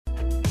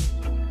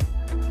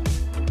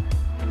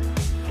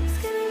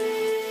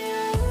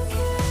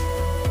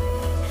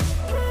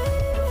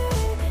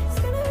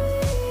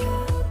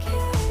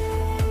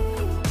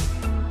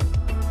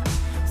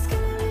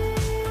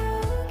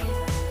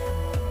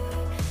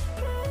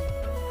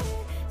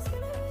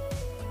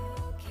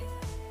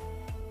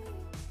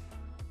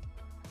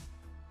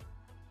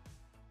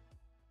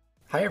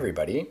Hi,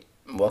 everybody.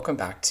 Welcome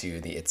back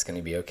to the It's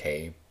Gonna Be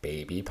Okay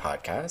Baby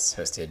podcast,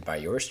 hosted by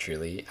yours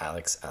truly,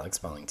 Alex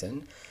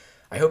Bullington.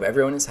 I hope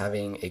everyone is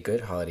having a good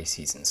holiday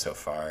season so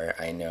far.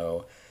 I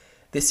know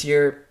this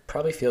year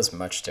probably feels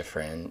much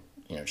different.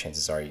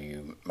 Chances are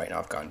you might not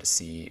have gone to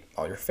see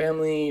all your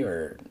family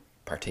or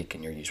partake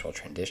in your usual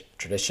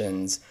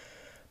traditions.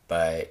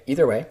 But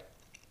either way,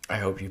 I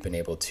hope you've been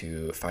able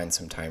to find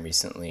some time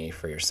recently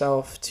for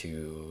yourself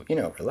to,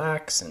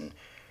 relax and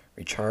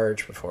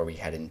recharge before we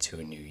head into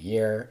a new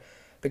year,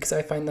 because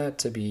I find that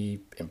to be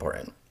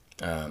important.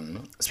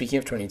 Speaking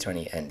of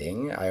 2020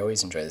 ending, I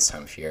always enjoy this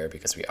time of year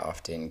because we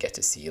often get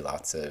to see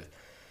lots of,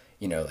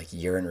 like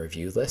year in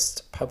review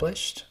lists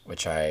published,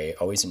 which I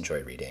always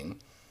enjoy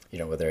reading.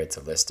 Whether it's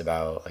a list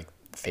about like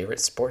favorite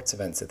sports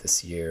events of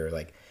this year,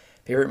 like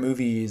favorite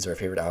movies or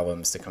favorite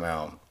albums to come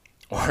out,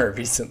 or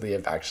recently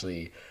I've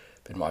actually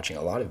been watching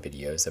a lot of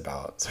videos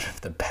about sort of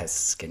the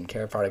best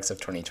skincare products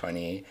of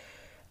 2020,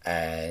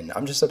 and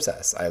I'm just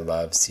obsessed. I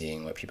love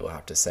seeing what people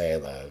have to say. I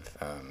love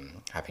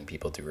having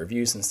people do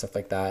reviews and stuff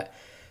like that,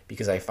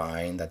 because I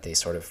find that they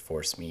sort of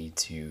force me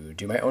to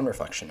do my own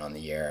reflection on the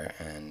year,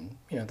 and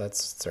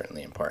that's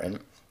certainly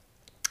important.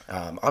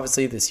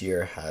 Obviously, this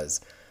year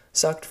has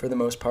sucked for the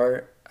most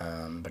part,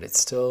 but it's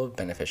still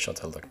beneficial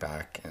to look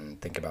back and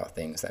think about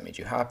things that made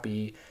you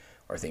happy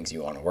or things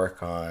you want to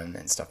work on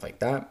and stuff like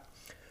that.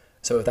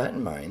 So with that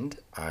in mind,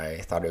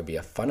 I thought it would be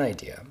a fun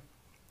idea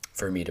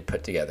for me to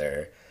put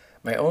together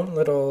my own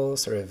little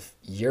sort of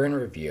year in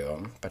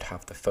review, but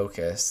have the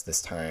focus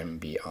this time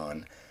be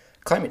on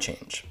climate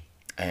change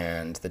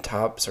and the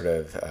top sort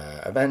of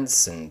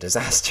events and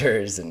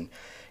disasters and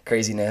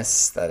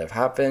craziness that have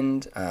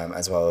happened,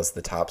 as well as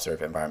the top sort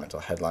of environmental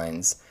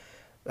headlines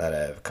that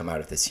have come out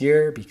of this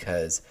year,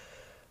 because,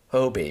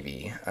 oh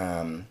baby,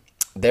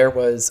 there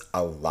was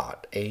a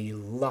lot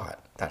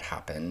that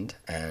happened,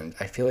 and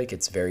I feel like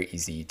it's very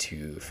easy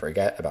to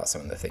forget about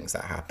some of the things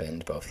that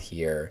happened both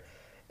here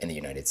in the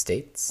United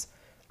States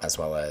as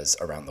well as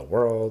around the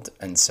world.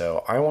 And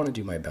so I want to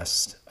do my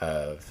best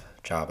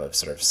job of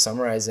sort of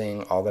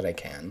summarizing all that I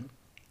can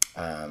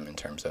in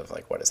terms of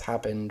like what has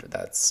happened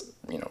that's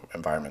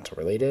environmental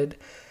related.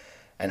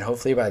 And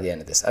hopefully by the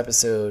end of this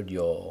episode,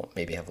 you'll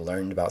maybe have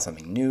learned about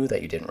something new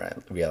that you didn't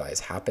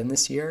realize happened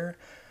this year.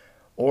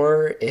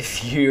 Or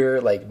if you're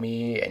like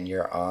me and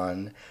you're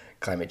on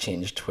climate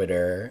change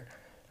Twitter,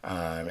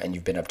 and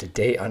you've been up to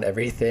date on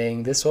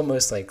everything, this will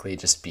most likely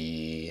just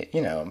be,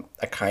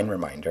 a kind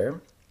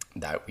reminder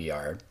that we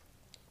are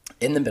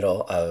in the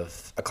middle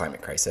of a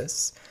climate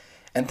crisis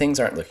and things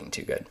aren't looking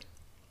too good.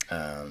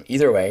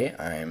 Either way,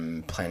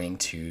 I'm planning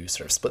to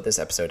sort of split this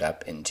episode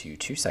up into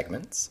two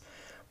segments,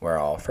 where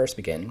I'll first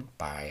begin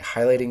by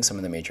highlighting some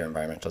of the major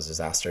environmental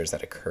disasters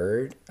that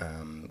occurred,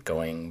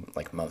 going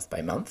like month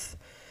by month.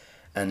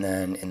 And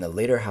then in the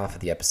later half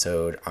of the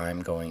episode,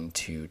 I'm going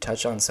to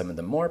touch on some of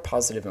the more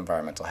positive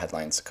environmental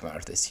headlines to come out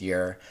of this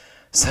year,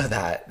 so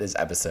that this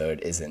episode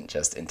isn't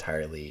just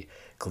entirely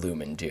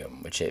gloom and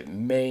doom, which it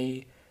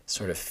may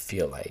sort of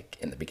feel like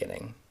in the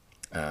beginning.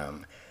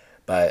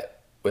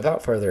 But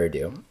without further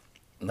ado,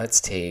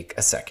 let's take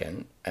a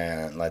second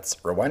and let's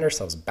rewind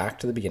ourselves back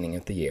to the beginning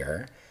of the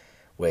year,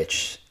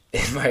 which,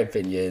 in my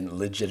opinion,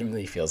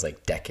 legitimately feels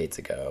like decades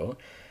ago.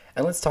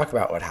 And let's talk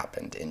about what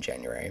happened in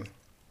January.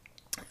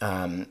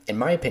 In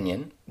my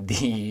opinion,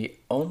 the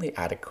only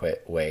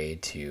adequate way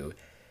to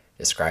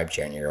describe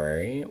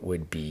January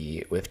would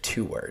be with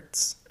two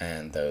words,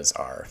 and those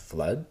are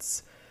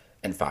floods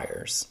and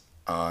fires.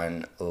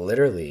 On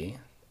literally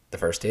the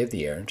first day of the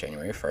year,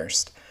 January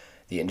 1st,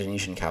 the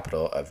Indonesian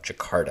capital of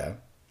Jakarta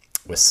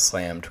was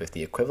slammed with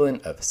the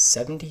equivalent of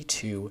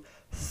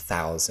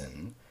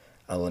 72,000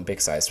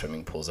 Olympic-sized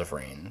swimming pools of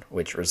rain,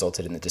 which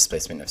resulted in the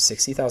displacement of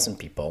 60,000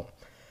 people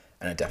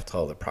and a death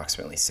toll of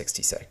approximately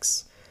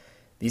 66.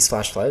 These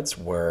flash floods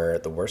were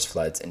the worst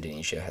floods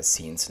Indonesia has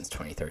seen since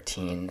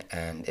 2013,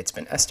 and it's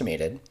been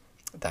estimated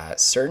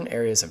that certain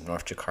areas of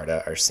North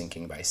Jakarta are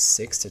sinking by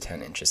 6 to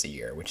 10 inches a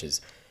year, which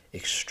is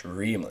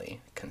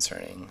extremely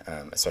concerning,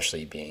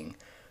 especially being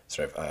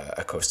sort of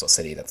a coastal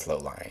city that's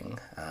low-lying.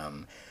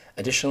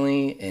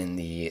 Additionally, in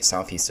the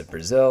southeast of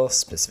Brazil,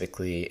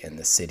 specifically in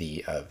the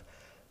city of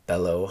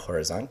Belo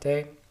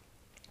Horizonte,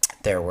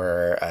 there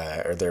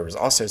was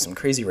also some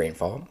crazy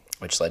rainfall,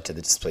 which led to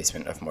the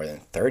displacement of more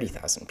than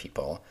 30,000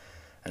 people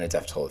and a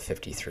death toll of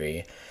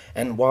 53.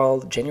 And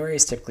while January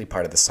is typically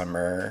part of the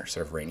summer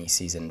sort of rainy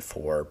season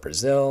for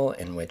Brazil,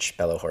 in which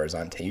Belo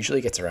Horizonte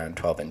usually gets around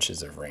 12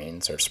 inches of rain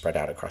sort of spread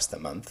out across the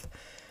month,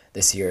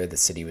 this year the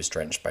city was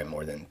drenched by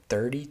more than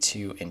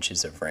 32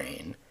 inches of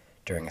rain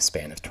during a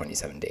span of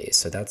 27 days.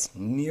 So that's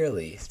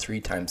nearly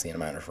 3 times the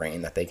amount of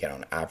rain that they get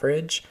on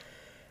average.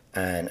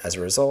 And as a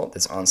result,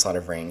 this onslaught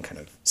of rain kind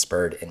of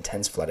spurred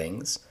intense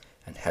floodings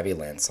and heavy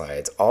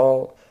landslides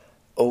all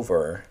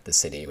over the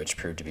city, which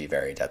proved to be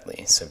very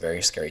deadly. So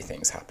very scary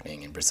things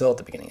happening in Brazil at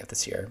the beginning of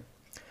this year.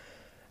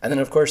 And then,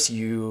 of course,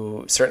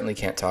 you certainly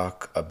can't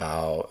talk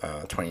about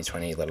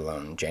 2020, let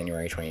alone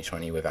January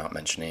 2020, without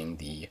mentioning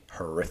the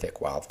horrific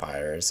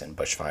wildfires and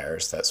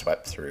bushfires that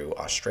swept through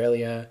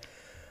Australia,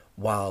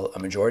 while a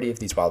majority of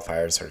these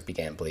wildfires sort of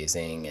began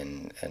blazing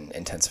and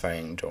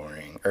intensifying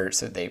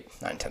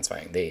not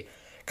intensifying, they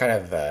kind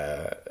of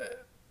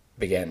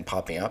began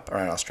popping up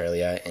around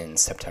Australia in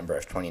September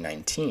of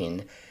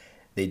 2019,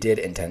 they did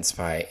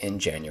intensify in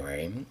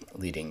January,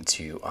 leading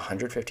to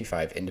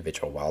 155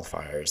 individual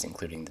wildfires,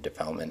 including the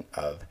development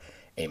of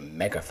a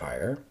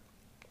megafire,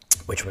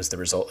 which was the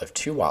result of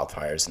two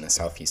wildfires in the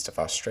southeast of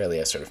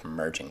Australia sort of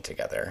merging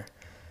together.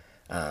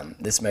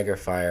 This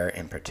megafire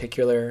in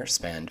particular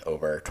spanned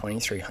over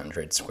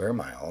 2,300 square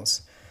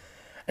miles,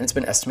 and it's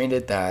been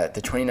estimated that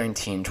the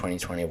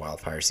 2019-2020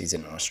 wildfire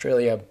season in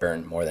Australia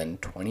burned more than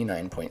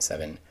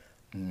 29.7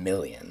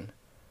 million.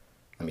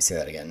 Let me say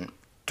that again.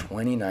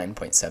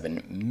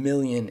 29.7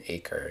 million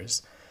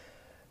acres,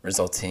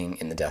 resulting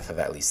in the death of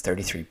at least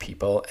 33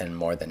 people and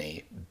more than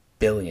 1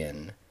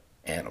 billion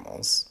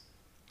animals.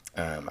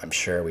 I'm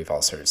sure we've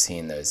all sort of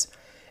seen those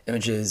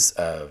images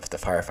of the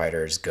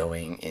firefighters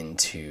going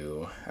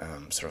into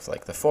sort of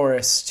like the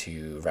forest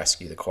to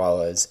rescue the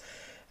koalas.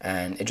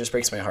 And it just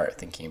breaks my heart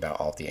thinking about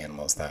all of the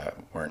animals that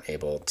weren't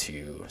able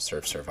to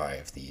sort of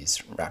survive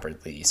these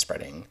rapidly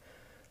spreading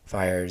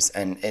fires.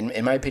 And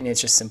in my opinion,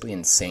 it's just simply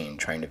insane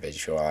trying to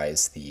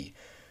visualize the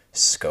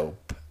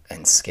scope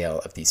and scale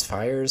of these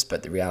fires.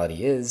 But the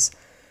reality is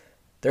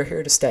they're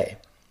here to stay,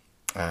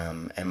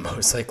 and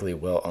most likely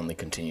will only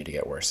continue to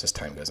get worse as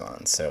time goes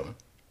on. So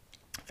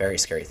very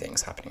scary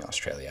things happening in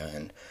Australia.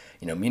 And,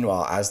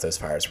 meanwhile, as those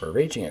fires were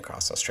raging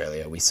across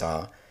Australia, we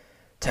saw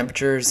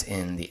temperatures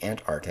in the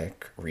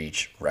Antarctic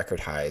reach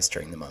record highs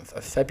during the month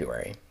of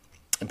February.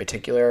 In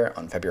particular,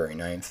 on February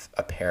 9th,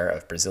 a pair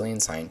of Brazilian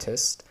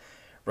scientists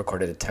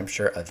recorded a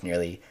temperature of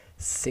nearly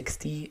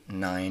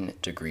 69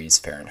 degrees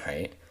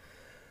Fahrenheit,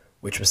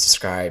 which was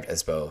described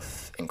as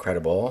both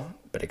incredible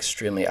but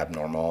extremely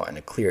abnormal and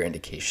a clear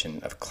indication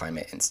of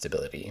climate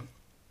instability.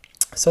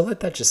 So let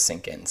that just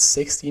sink in.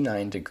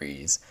 69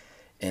 degrees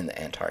in the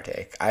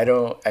Antarctic.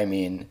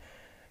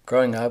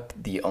 Growing up,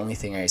 the only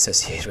thing I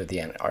associated with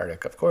the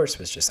Antarctic, of course,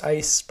 was just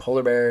ice,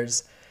 polar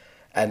bears,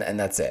 and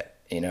that's it,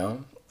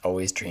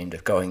 Always dreamed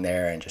of going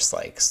there and just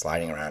like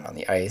sliding around on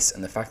the ice.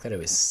 And the fact that it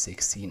was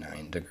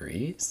 69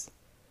 degrees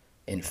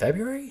in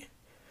February?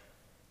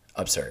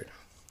 Absurd.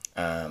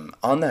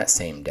 On that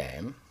same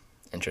day,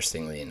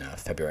 interestingly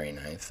enough, February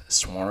 9th,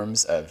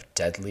 swarms of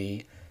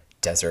deadly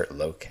desert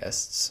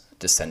locusts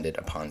descended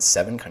upon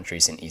 7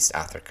 countries in East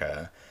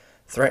Africa,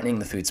 threatening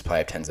the food supply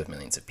of tens of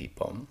millions of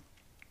people.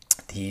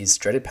 These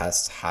dreaded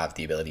pests have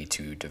the ability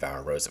to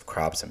devour rows of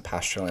crops and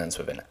pasturelands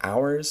within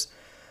hours,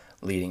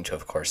 leading to,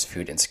 of course,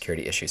 food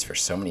insecurity issues for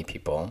so many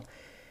people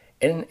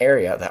in an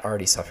area that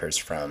already suffers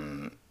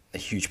from a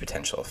huge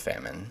potential of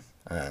famine.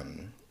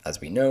 As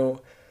we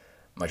know,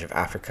 much of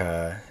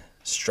Africa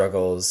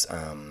struggles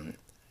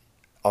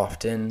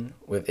often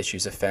with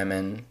issues of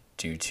famine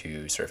due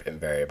to sort of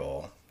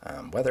invariable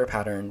weather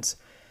patterns.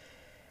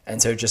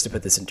 And so just to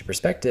put this into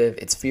perspective,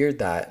 it's feared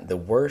that the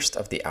worst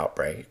of the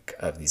outbreak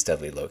of these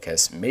deadly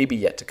locusts may be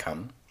yet to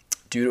come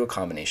due to a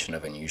combination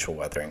of unusual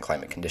weather and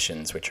climate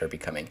conditions, which are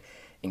becoming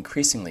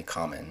increasingly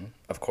common,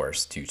 of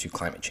course, due to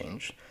climate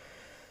change.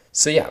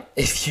 So yeah,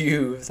 if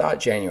you thought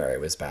January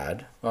was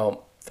bad,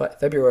 well,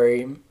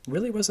 February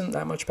really wasn't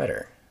that much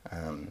better.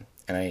 And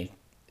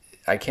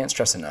I can't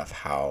stress enough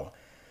how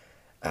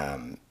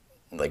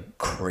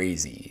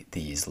crazy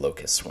these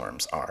locust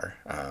swarms are.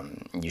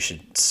 You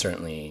should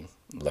certainly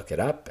look it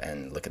up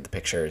and look at the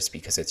pictures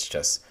because it's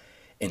just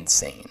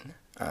insane.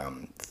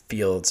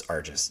 Fields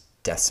are just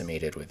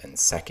decimated within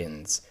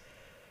seconds,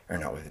 or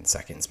not within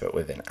seconds, but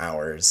within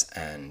hours.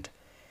 And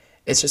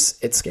it's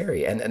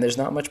scary. And there's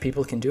not much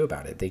people can do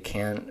about it. They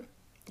can't,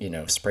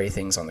 spray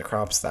things on the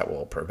crops that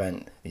will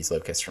prevent these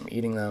locusts from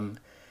eating them.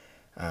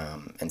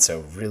 And so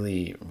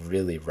really,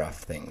 really rough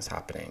things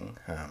happening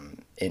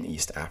in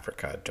East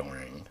Africa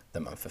during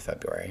the month of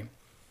February.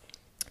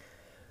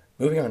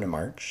 Moving on to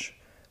March,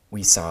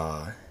 we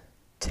saw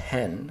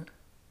 10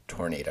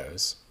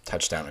 tornadoes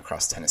touch down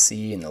across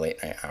Tennessee in the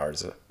late night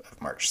hours of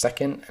March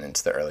 2nd and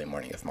into the early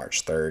morning of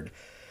March 3rd.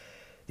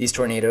 These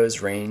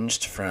tornadoes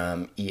ranged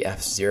from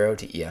EF0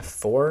 to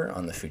EF4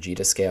 on the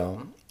Fujita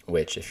scale,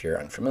 which, if you're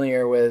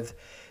unfamiliar with,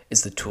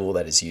 is the tool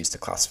that is used to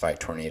classify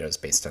tornadoes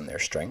based on their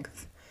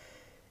strength.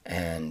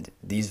 And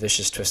these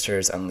vicious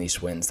twisters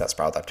unleashed winds that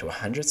spiraled up to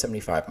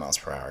 175 miles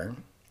per hour,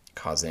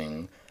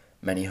 causing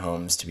many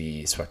homes to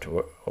be swept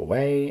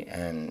away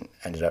and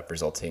ended up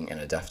resulting in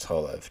a death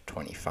toll of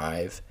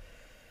 25.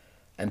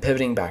 And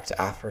pivoting back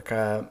to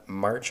Africa,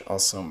 March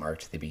also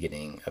marked the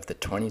beginning of the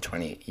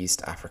 2020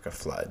 East Africa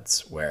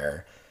floods,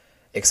 where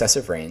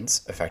excessive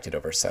rains affected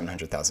over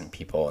 700,000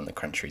 people in the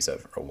countries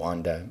of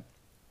Rwanda,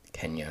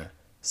 Kenya,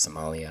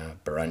 Somalia,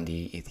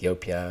 Burundi,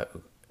 Ethiopia,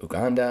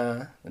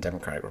 Uganda, the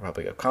Democratic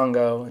Republic of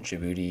Congo,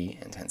 Djibouti,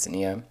 and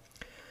Tanzania.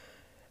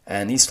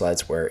 And these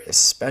floods were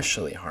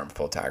especially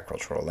harmful to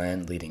agricultural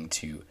land, leading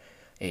to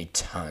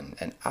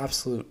an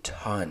absolute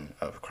ton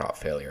of crop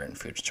failure and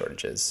food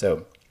shortages.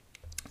 So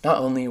not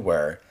only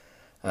were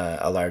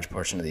a large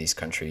portion of these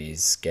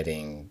countries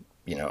getting,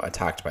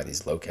 attacked by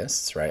these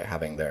locusts, right,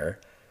 having their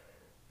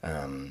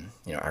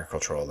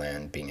agricultural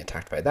land being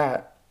attacked by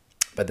that.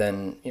 But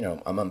then,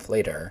 a month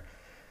later,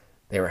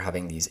 they were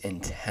having these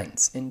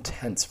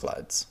intense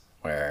floods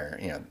where,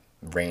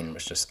 rain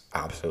was just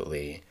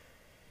absolutely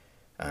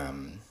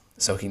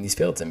soaking these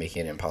fields and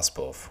making it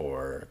impossible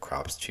for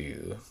crops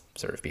to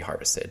sort of be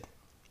harvested.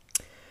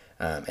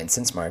 And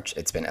since March,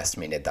 it's been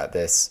estimated that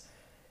this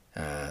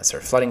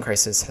sort of flooding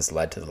crisis has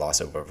led to the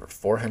loss of over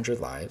 400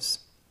 lives.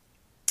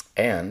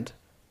 And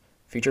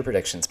future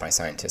predictions by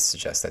scientists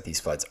suggest that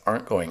these floods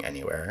aren't going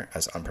anywhere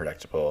as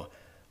unpredictable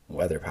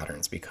weather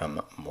patterns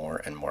become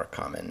more and more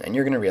common. And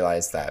you're going to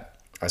realize that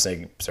as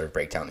I sort of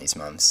break down these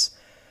months,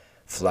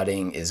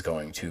 flooding is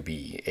going to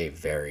be a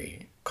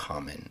very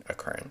common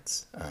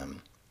occurrence.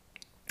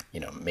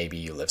 Maybe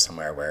you live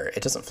somewhere where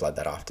it doesn't flood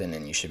that often,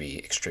 and you should be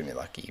extremely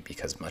lucky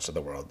because much of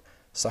the world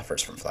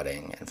suffers from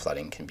flooding, and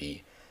flooding can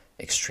be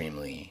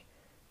extremely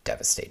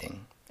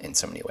devastating in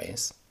so many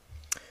ways.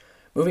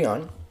 Moving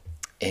on,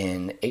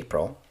 in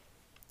April,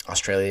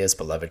 Australia's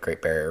beloved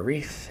Great Barrier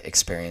Reef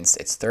experienced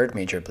its third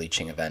major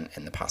bleaching event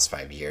in the past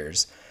 5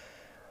 years,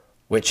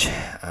 which,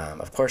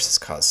 of course, has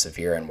caused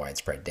severe and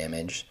widespread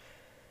damage.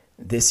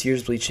 This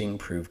year's bleaching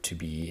proved to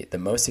be the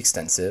most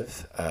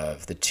extensive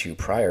of the two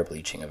prior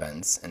bleaching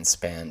events and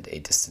spanned a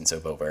distance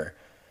of over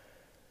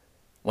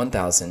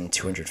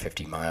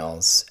 1,250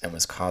 miles and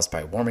was caused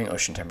by warming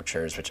ocean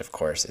temperatures, which of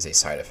course is a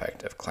side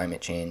effect of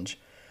climate change.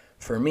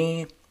 For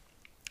me,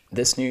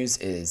 this news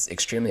is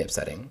extremely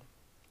upsetting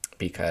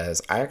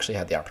because I actually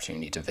had the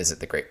opportunity to visit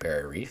the Great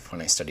Barrier Reef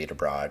when I studied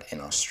abroad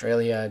in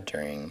Australia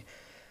during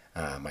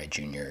my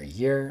junior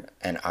year,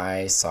 and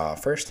I saw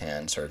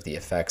firsthand sort of the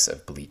effects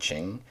of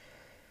bleaching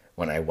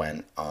when I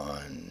went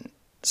on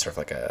sort of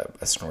like a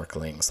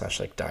snorkeling /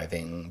 like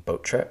diving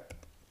boat trip.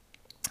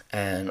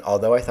 And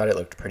although I thought it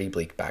looked pretty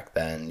bleak back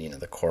then,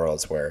 the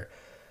corals were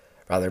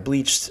rather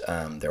bleached,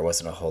 there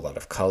wasn't a whole lot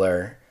of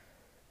color.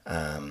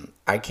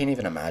 I can't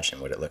even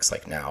imagine what it looks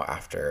like now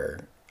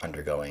after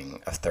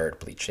undergoing a third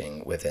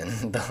bleaching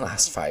within the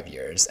last 5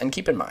 years. And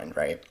keep in mind,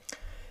 right,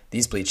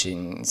 these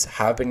bleachings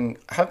have been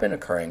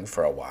occurring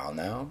for a while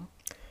now,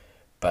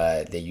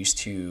 but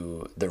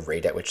the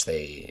rate at which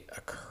they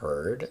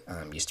occurred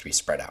used to be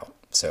spread out.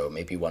 So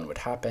maybe one would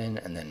happen,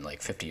 and then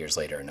like 50 years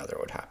later, another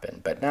would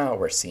happen. But now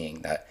we're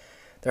seeing that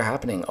they're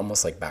happening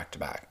almost like back to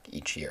back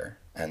each year,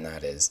 and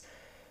that is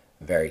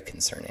very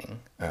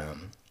concerning.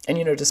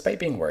 And despite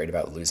being worried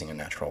about losing a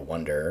natural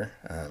wonder,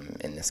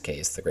 in this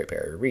case, the Great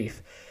Barrier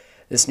Reef,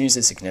 this news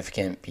is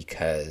significant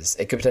because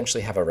it could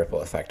potentially have a ripple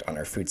effect on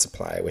our food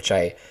supply, which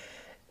I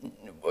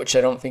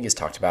don't think is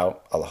talked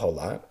about a whole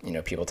lot.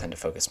 People tend to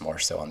focus more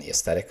so on the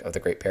aesthetic of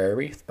the Great Barrier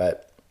Reef,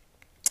 but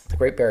the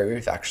Great Barrier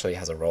Reef actually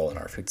has a role in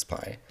our food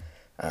supply.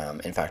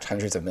 In fact,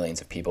 hundreds of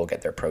millions of people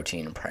get their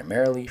protein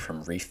primarily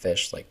from reef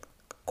fish like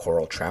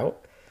coral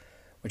trout,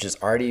 which is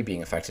already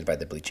being affected by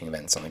the bleaching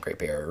events on the Great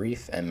Barrier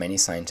Reef, and many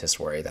scientists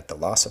worry that the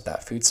loss of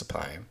that food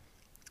supply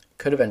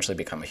could eventually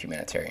become a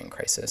humanitarian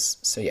crisis.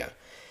 So yeah,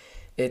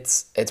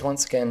 it's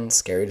once again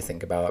scary to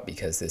think about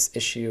because this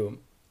issue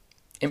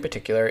in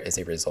particular is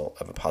a result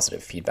of a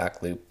positive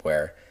feedback loop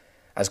where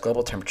as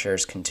global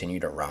temperatures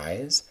continue to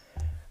rise,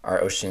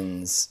 our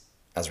oceans,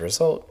 as a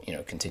result,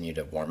 continue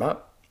to warm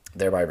up,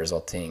 thereby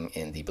resulting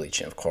in the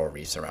bleaching of coral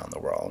reefs around the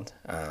world.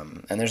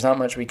 And there's not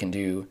much we can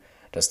do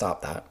to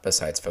stop that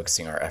besides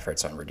focusing our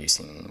efforts on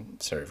reducing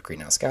sort of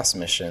greenhouse gas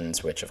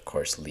emissions, which of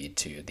course lead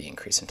to the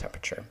increase in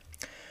temperature.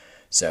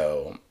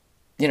 So,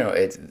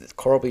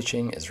 coral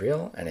bleaching is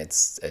real and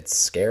it's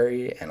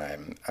scary, and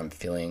I'm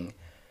feeling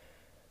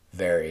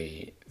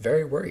very,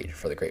 very worried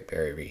for the Great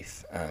Barrier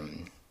Reef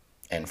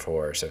and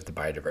for sort of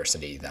the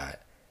biodiversity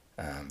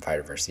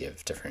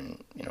of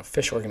different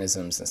fish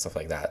organisms and stuff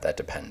like that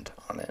depend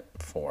on it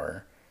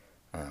for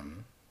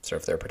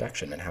sort of their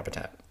protection and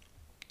habitat.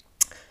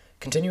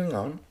 Continuing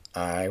on,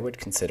 I would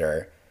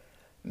consider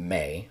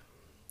May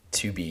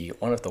to be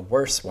one of the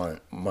worst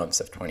months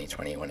of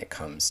 2020 when it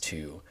comes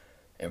to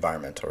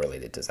environmental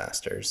related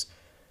disasters.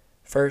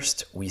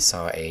 First, we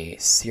saw a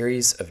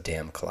series of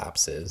dam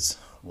collapses,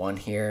 one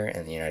here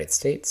in the United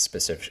States,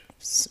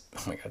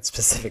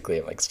 specifically,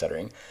 I'm like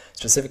stuttering,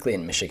 specifically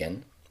in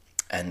Michigan,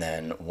 and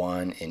then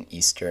one in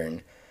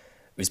eastern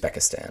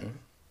Uzbekistan.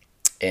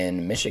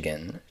 In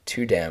Michigan,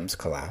 2 dams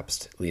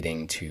collapsed,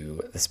 leading to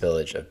the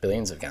spillage of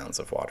billions of gallons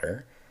of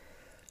water.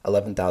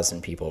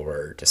 11,000 people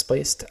were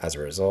displaced as a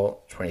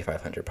result,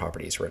 2,500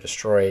 properties were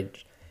destroyed,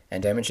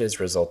 and damages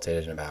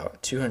resulted in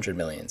about $200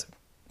 million.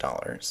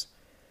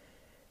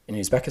 In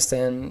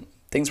Uzbekistan,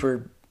 things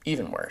were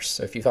even worse.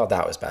 So if you thought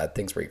that was bad,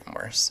 things were even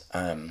worse.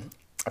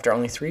 After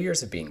only 3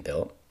 years of being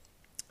built,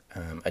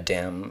 a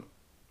dam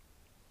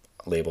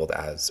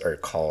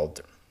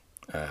called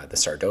the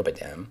Sardoba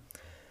Dam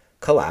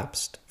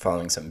collapsed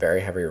following some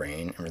very heavy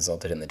rain and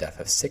resulted in the death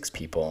of 6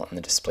 people and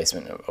the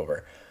displacement of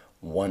over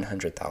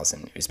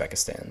 100,000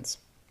 Uzbekistans.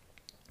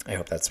 I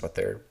hope that's what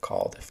they're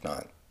called. If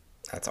not,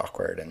 that's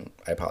awkward and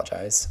I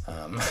apologize.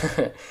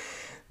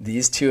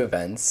 These 2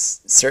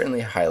 events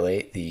certainly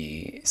highlight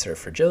the sort of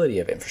fragility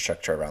of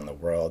infrastructure around the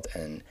world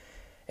and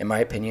in my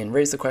opinion,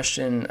 raise the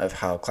question of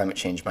how climate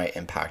change might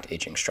impact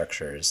aging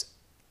structures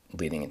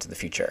leading into the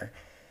future.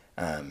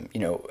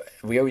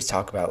 We always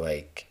talk about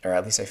or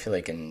at least I feel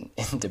like in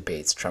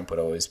debates, Trump would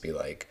always be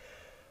like,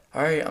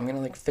 all right, I'm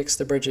going to fix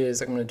the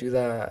bridges. I'm going to do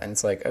that. And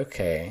it's like,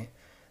 okay,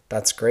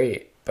 that's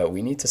great. But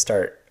we need to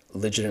start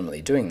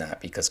legitimately doing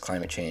that because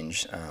climate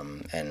change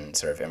and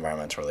sort of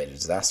environmental related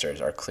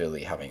disasters are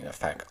clearly having an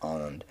effect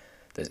on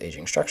those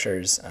aging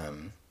structures,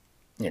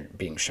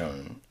 being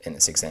shown in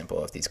this example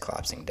of these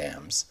collapsing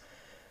dams.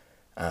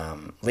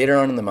 Later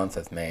on in the month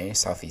of May,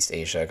 Southeast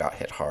Asia got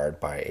hit hard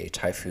by a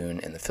typhoon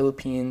in the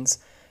Philippines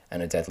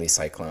and a deadly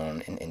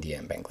cyclone in India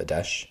and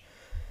Bangladesh.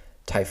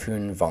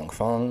 Typhoon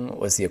Vongfong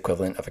was the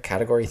equivalent of a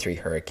Category 3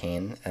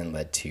 hurricane and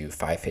led to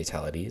 5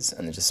 fatalities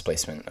and the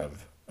displacement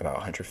of about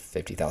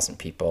 150,000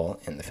 people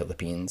in the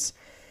Philippines.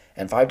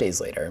 And 5 days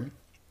later,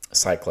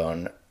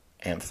 Cyclone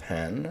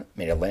Amphan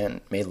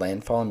made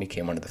landfall and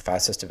became one of the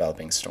fastest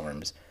developing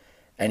storms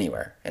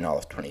anywhere in all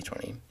of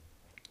 2020.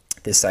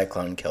 This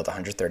cyclone killed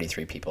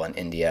 133 people in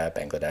India,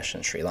 Bangladesh,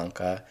 and Sri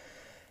Lanka.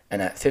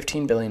 And at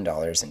 $15 billion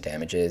in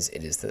damages,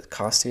 it is the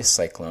costliest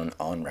cyclone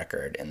on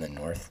record in the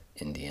North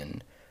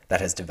Indian that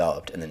has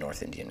developed in the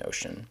North Indian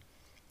Ocean.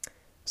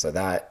 So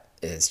that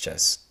is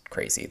just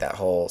crazy. That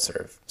whole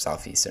sort of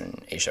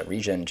Southeastern Asia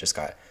region just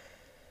got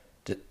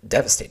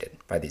devastated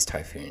by these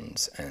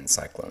typhoons and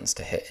cyclones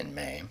to hit in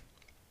May.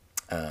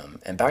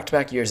 And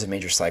back-to-back years of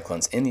major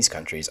cyclones in these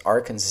countries are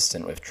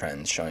consistent with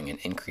trends showing an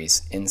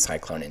increase in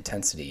cyclone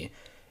intensity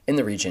in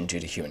the region due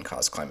to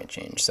human-caused climate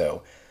change.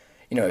 So,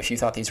 if you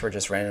thought these were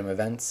just random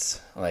events,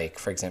 like,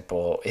 for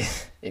example,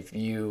 if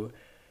you're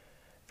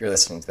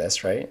listening to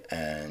this, right,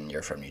 and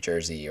you're from New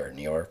Jersey or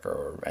New York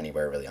or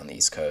anywhere really on the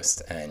East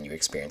Coast, and you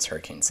experienced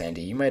Hurricane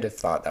Sandy, you might have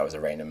thought that was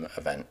a random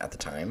event at the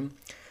time.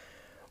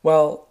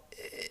 Well,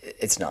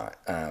 it's not.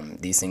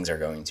 These things are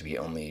going to be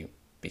only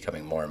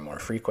becoming more and more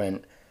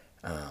frequent.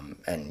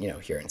 And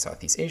here in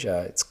Southeast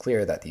Asia, it's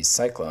clear that these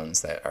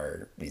cyclones that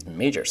are these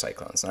major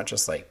cyclones, not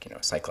just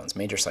cyclones,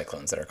 major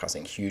cyclones that are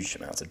causing huge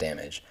amounts of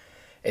damage,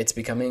 it's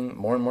becoming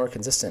more and more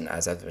consistent,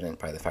 as evident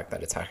by the fact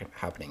that it's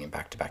happening in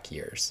back-to-back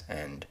years.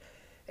 And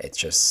it's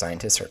just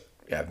scientists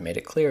have made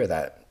it clear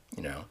that,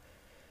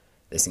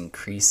 this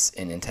increase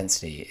in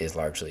intensity is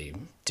largely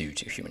due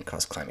to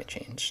human-caused climate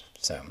change.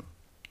 So,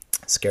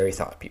 scary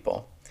thought,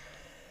 people.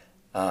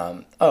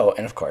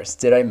 And of course,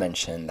 did I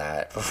mention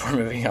that before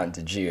moving on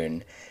to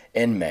June,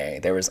 in May,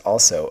 there was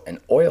also an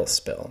oil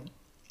spill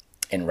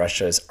in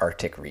Russia's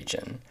Arctic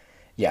region.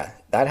 Yeah,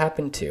 that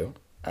happened too.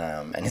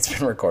 And it's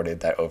been recorded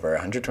that over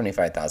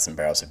 125,000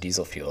 barrels of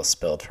diesel fuel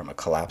spilled from a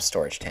collapsed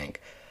storage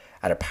tank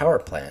at a power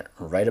plant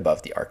right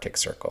above the Arctic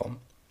Circle.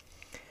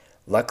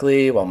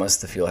 Luckily, while most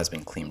of the fuel has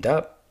been cleaned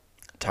up,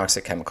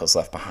 toxic chemicals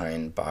left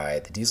behind by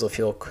the diesel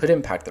fuel could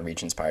impact the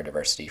region's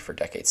biodiversity for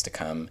decades to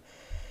come.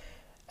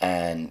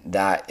 And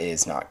that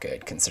is not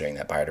good, considering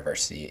that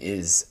biodiversity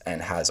is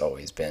and has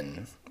always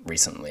been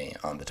recently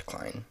on the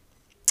decline.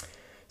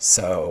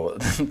 So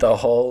the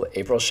whole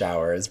April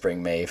showers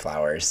bring May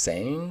flowers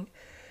saying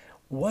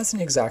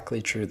wasn't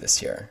exactly true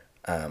this year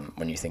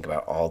when you think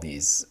about all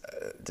these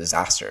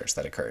disasters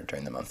that occurred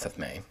during the month of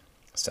May.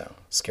 So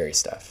scary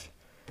stuff.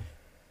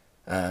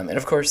 And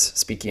of course,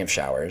 speaking of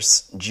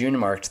showers, June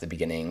marked the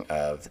beginning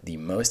of the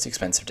most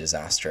expensive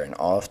disaster in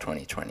all of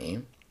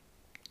 2020,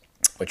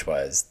 which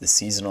was the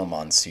seasonal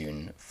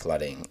monsoon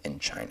flooding in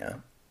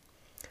China.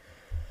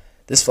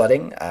 This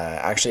flooding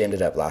actually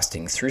ended up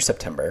lasting through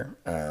September,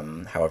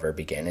 however,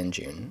 began in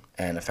June,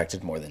 and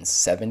affected more than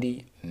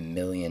 70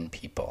 million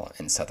people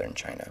in southern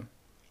China.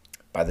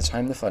 By the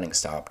time the flooding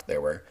stopped,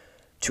 there were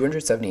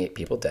 278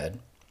 people dead,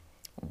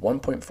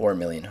 1.4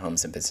 million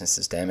homes and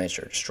businesses damaged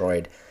or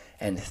destroyed,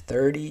 and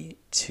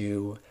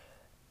 $32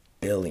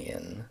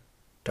 billion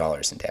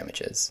in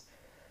damages,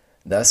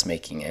 thus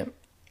making it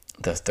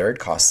the third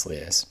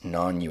costliest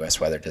non-U.S.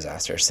 weather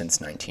disaster since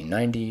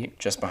 1990,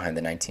 just behind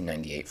the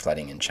 1998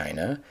 flooding in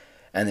China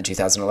and the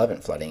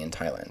 2011 flooding in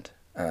Thailand.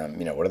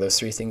 What do those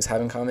three things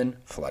have in common?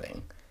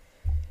 Flooding.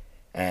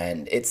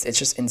 And it's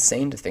just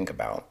insane to think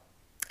about.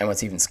 And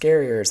what's even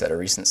scarier is that a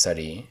recent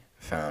study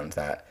found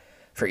that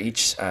for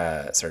each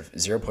sort of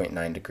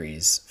 0.9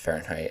 degrees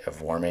Fahrenheit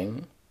of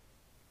warming,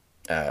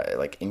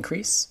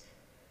 increase,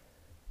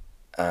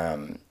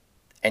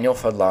 annual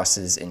flood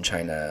losses in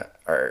China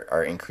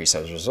are increased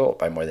as a result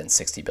by more than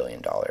 $60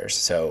 billion.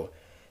 So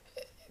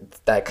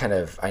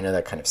I know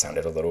that kind of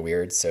sounded a little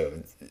weird.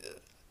 So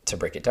to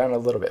break it down a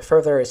little bit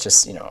further, it's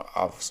just,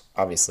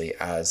 obviously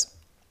as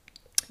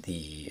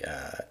the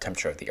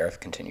temperature of the earth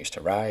continues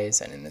to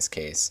rise, and in this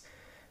case,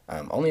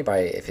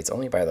 if it's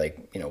only by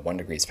 1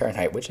 degrees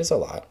Fahrenheit, which is a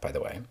lot, by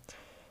the way,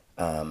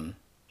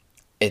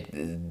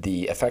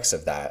 the effects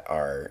of that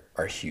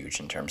are huge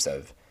in terms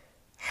of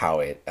how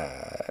it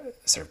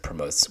sort of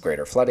promotes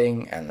greater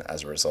flooding and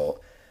as a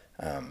result,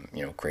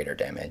 greater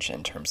damage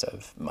in terms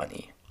of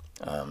money.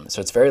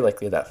 So it's very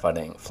likely that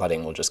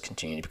flooding will just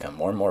continue to become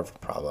more and more of a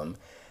problem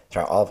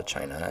throughout all of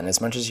China. And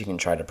as much as you can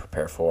try to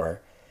prepare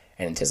for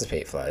and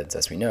anticipate floods,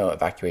 as we know,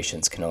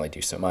 evacuations can only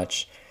do so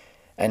much.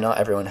 and not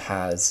everyone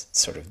has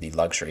sort of the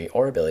luxury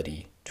or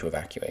ability to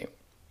evacuate.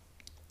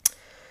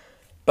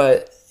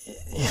 But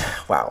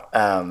wow,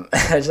 I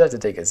just have to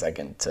take a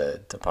second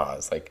to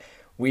pause. Like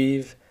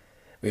we've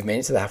made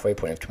it to the halfway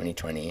point of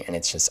 2020, and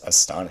it's just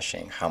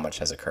astonishing how much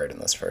has occurred in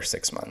those first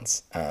 6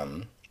 months.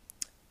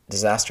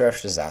 Disaster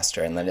after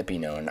disaster, and let it be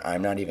known,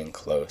 I'm not even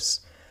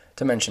close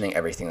to mentioning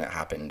everything that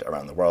happened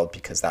around the world,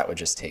 because that would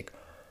just take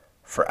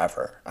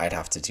forever. I'd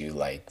have to do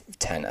like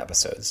 10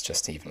 episodes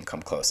just to even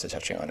come close to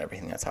touching on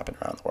everything that's happened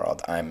around the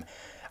world.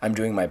 I'm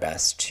doing my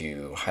best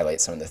to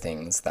highlight some of the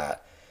things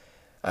that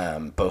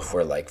both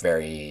were like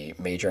very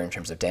major in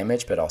terms of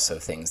damage, but also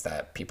things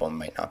that people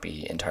might not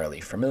be entirely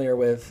familiar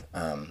with.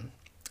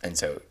 And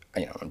so,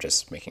 I'm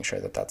just making sure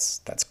that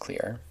that's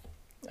clear.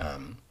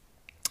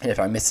 And if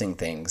I'm missing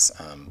things,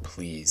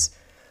 please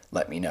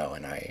let me know,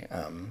 and I,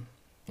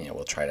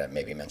 we'll try to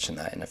maybe mention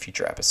that in a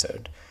future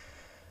episode.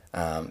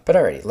 But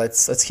alrighty,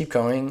 let's keep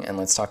going, and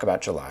let's talk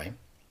about July.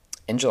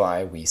 In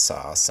July, we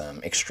saw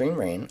some extreme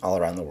rain all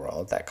around the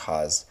world that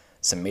caused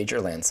some major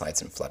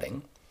landslides and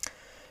flooding.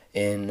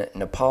 In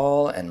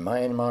Nepal and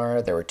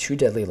Myanmar, there were 2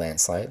 deadly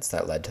landslides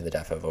that led to the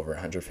death of over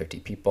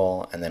 150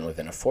 people, and then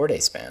within a 4-day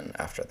span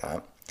after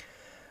that,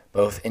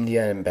 both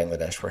India and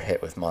Bangladesh were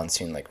hit with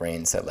monsoon-like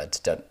rains that led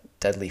to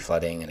deadly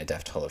flooding and a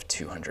death toll of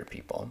 200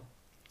 people.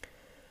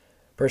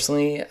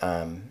 Personally,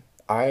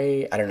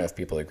 I don't know if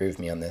people agree with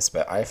me on this,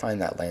 but I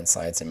find that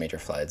landslides and major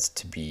floods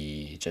to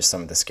be just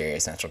some of the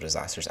scariest natural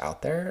disasters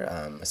out there,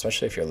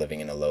 especially if you're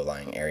living in a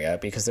low-lying area,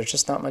 because there's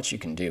just not much you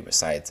can do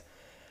besides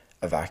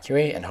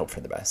evacuate and hope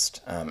for the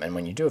best. And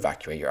when you do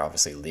evacuate, you're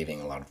obviously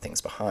leaving a lot of things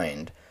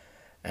behind.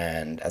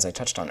 And as I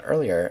touched on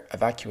earlier,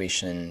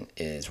 evacuation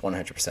is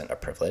 100% a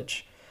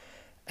privilege.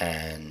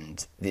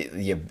 And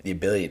the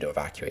ability to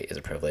evacuate is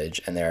a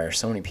privilege. And there are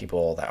so many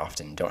people that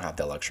often don't have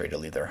the luxury to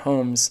leave their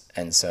homes.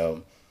 And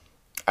so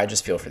I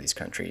just feel for these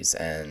countries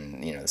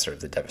and, sort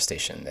of the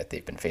devastation that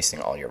they've been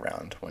facing all year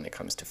round when it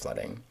comes to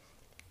flooding.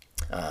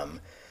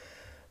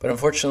 But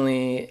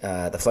unfortunately,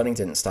 the flooding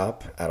didn't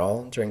stop at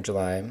all during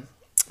July.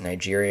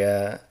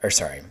 Nigeria,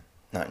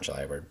 not in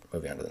July, we're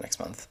moving on to the next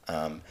month.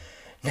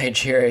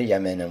 Nigeria,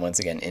 Yemen, and once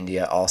again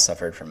India all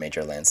suffered from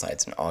major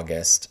landslides in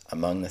August.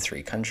 Among the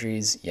 3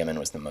 countries, Yemen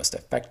was the most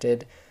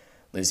affected,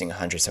 losing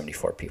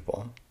 174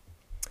 people.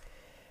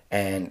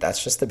 And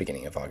that's just the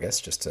beginning of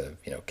August, just to,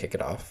 kick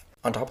it off.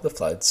 On top of the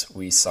floods,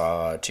 we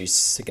saw 2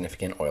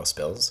 significant oil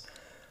spills,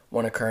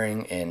 one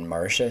occurring in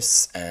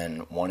Mauritius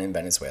and one in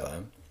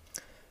Venezuela.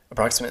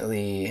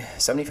 Approximately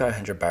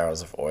 7,500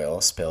 barrels of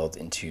oil spilled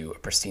into a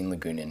pristine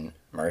lagoon in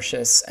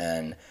Mauritius,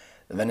 and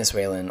the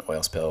Venezuelan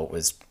oil spill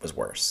was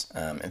worse.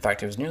 In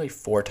fact, it was nearly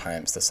 4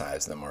 times the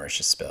size of the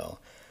Mauritius spill,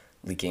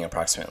 leaking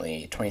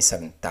approximately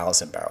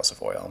 27,000 barrels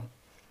of oil.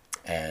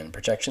 And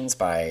projections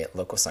by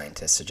local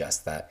scientists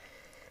suggest that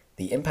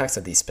the impacts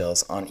of these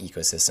spills on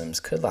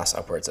ecosystems could last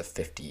upwards of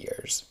 50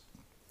 years.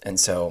 And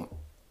so,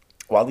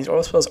 while these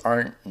oil spills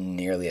aren't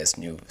nearly as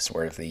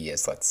newsworthy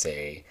as, let's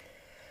say,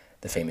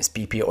 the famous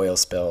BP oil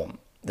spill,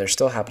 they're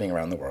still happening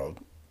around the world,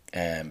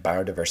 and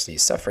biodiversity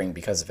is suffering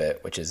because of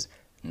it, which is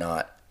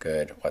not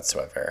good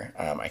whatsoever.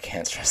 I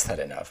can't stress that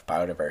enough.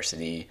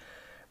 Biodiversity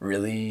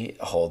really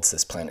holds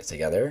this planet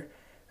together.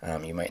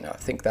 You might not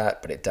think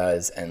that, but it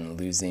does, and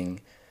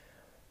losing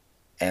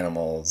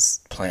animals,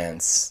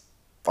 plants,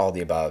 all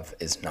the above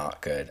is not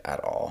good at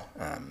all.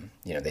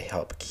 They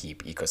help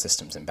keep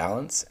ecosystems in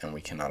balance, and we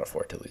cannot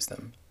afford to lose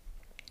them.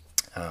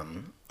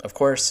 Of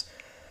course,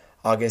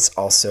 August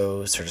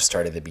also sort of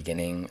started the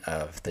beginning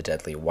of the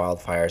deadly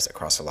wildfires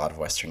across a lot of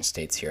western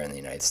states here in the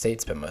United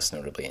States, but most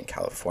notably in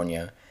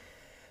California.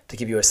 To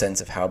give you a sense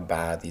of how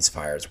bad these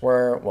fires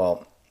were,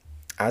 well,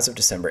 as of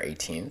December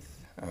 18th,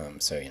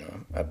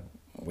 a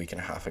week and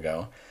a half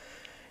ago,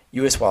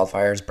 U.S.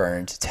 wildfires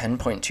burned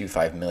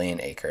 10.25 million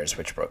acres,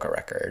 which broke a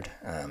record.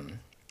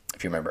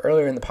 If you remember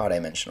earlier in the pod, I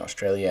mentioned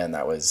Australia, and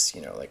that was,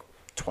 like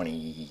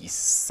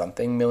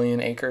 20-something million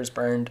acres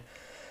burned,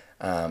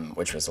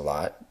 which was a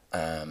lot.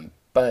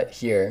 But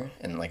here,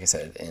 and like I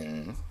said,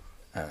 in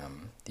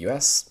the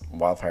U.S.,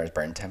 wildfires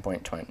burned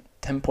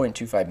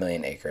 10.25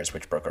 million acres,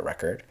 which broke a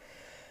record.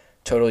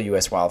 Total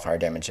U.S. wildfire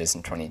damages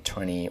in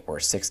 2020 were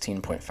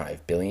 $16.5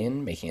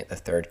 billion, making it the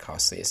 3rd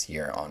costliest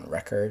year on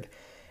record.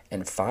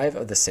 And 5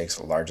 of the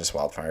 6 largest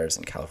wildfires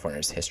in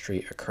California's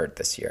history occurred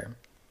this year,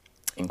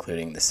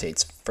 including the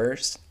state's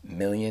first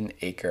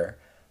million-acre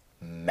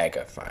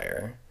mega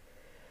fire,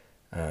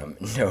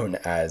 known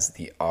as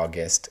the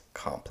August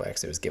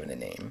Complex. It was given a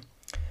name.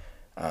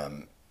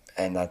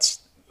 And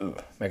that's,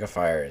 mega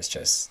fire is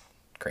just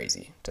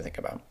crazy to think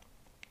about.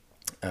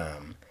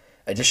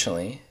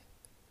 Additionally,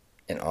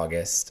 in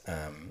August,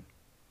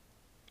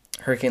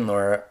 Hurricane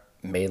Laura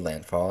made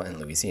landfall in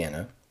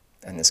Louisiana,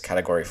 and this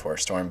Category 4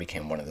 storm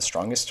became one of the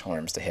strongest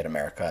storms to hit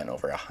America in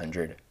over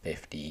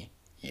 150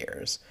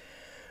 years.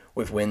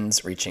 With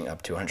winds reaching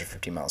up to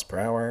 150 miles per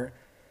hour,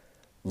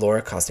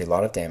 Laura caused a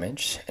lot of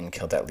damage and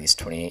killed at least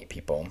 28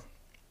 people.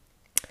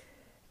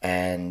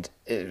 And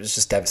it was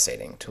just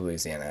devastating to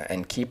Louisiana.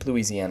 And keep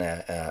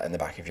Louisiana in the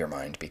back of your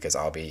mind, because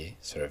I'll be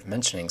sort of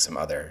mentioning some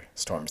other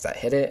storms that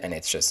hit it, and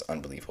it's just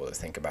unbelievable to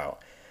think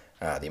about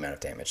the amount of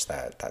damage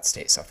that that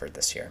state suffered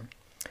this year.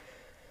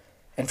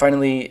 And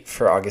finally,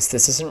 for August,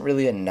 this isn't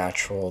really a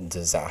natural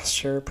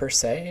disaster per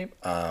se,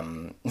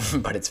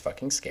 but it's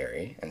fucking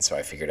scary, and so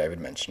I figured I would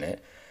mention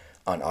it.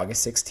 On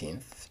August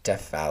 16th,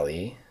 Death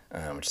Valley,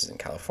 which is in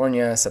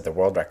California, set the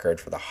world record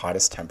for the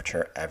hottest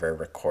temperature ever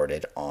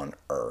recorded on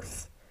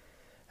Earth.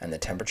 And the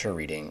temperature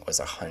reading was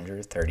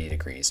 130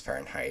 degrees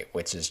Fahrenheit,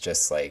 which is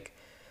just like,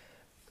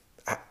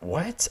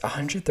 what?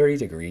 130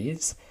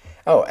 degrees?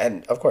 Oh,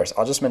 and of course,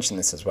 I'll just mention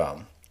this as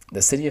well.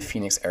 The city of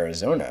Phoenix,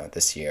 Arizona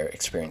this year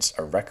experienced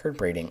a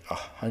record-breaking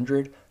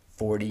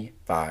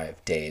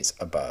 145 days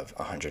above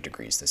 100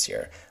 degrees this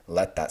year.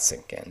 Let that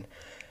sink in.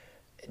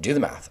 Do the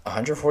math.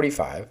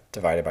 145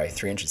 divided by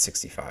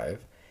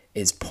 365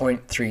 is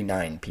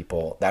 0.39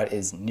 people. That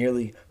is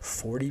nearly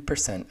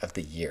 40% of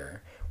the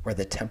year where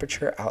the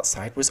temperature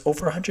outside was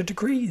over 100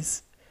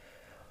 degrees.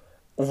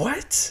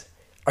 What?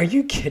 Are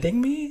you kidding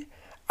me?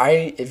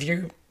 I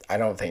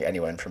don't think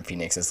anyone from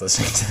Phoenix is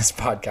listening to this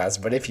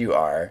podcast, but if you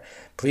are,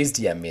 please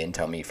DM me and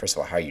tell me, first of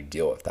all, how you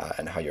deal with that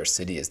and how your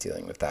city is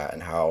dealing with that,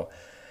 and how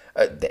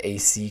the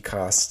AC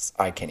costs,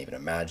 I can't even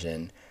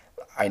imagine.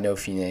 I know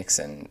Phoenix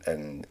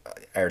and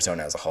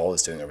Arizona as a whole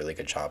is doing a really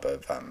good job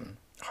of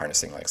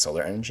harnessing like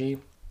solar energy,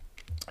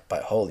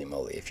 but holy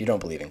moly, if you don't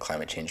believe in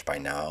climate change by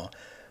now,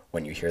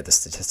 when you hear the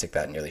statistic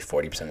that nearly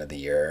 40% of the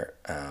year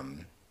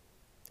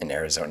in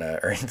Arizona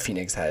or in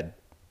Phoenix had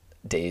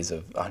days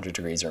of 100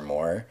 degrees or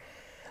more,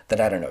 then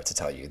I don't know what to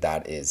tell you.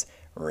 That is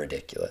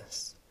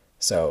ridiculous.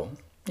 So,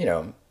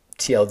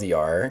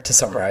 TLDR, to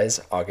summarize,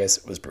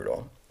 August was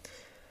brutal.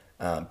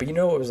 But you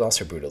know what was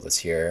also brutal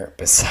this year,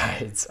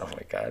 besides, oh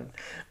my God,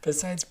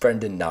 besides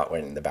Brendan not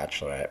winning The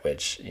Bachelorette,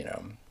 which,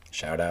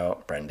 shout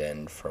out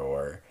Brendan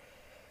for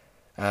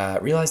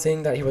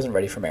realizing that he wasn't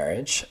ready for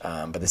marriage.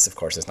 But this, of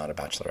course, is not a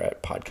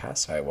Bachelorette podcast,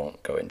 so I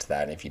won't go into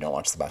that. And if you don't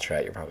watch The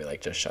Bachelorette, you're probably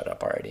like, just shut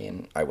up already,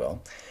 and I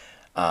will.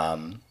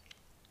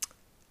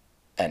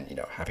 And,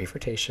 happy for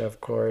Tayshia, of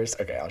course.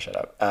 Okay, I'll shut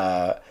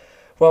up.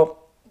 What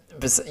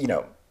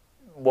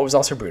was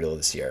also brutal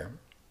this year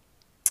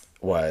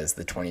was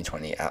the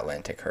 2020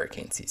 Atlantic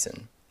hurricane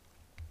season.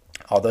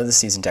 Although the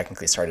season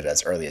technically started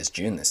as early as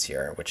June this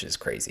year, which is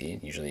crazy,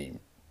 it usually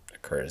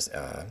occurs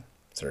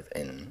sort of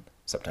in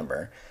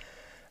September,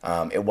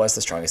 it was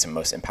the strongest and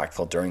most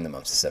impactful during the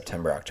months of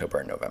September, October,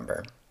 and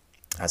November.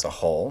 As a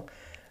whole,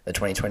 the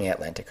 2020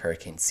 Atlantic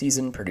hurricane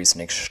season produced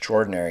an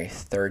extraordinary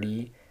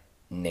 30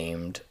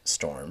 named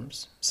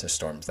storms, so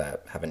storms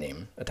that have a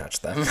name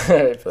attached to them.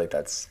 I feel like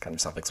that's kind of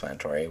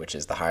self-explanatory, which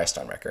is the highest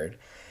on record.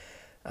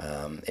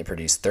 It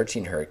produced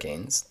 13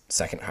 hurricanes,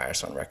 second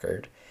highest on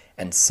record,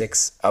 and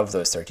 6 of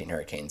those 13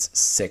 hurricanes,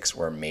 6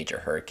 were major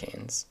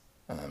hurricanes,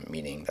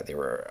 meaning that they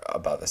were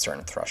above a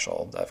certain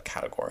threshold of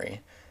category,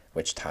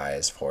 which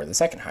ties for the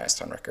second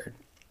highest on record.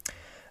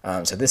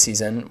 So this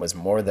season was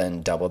more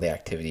than double the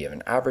activity of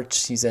an average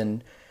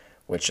season,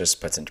 which just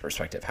puts into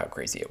perspective how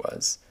crazy it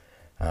was.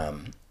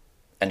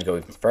 And to go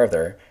even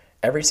further,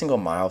 every single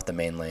mile of the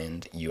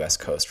mainland U.S.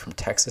 coast from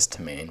Texas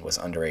to Maine was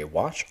under a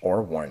watch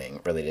or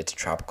warning related to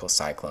tropical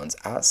cyclones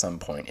at some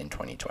point in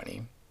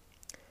 2020.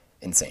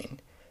 Insane.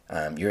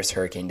 U.S.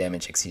 hurricane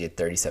damage exceeded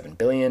 $37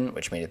 billion,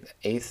 which made it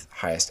the 8th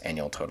highest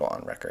annual total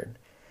on record.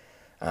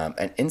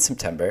 And in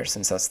September,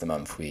 since that's the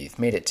month we've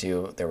made it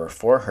to, there were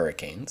 4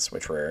 hurricanes,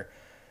 which were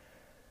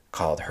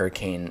called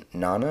Hurricane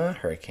Nana,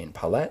 Hurricane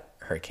Paulette,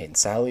 Hurricane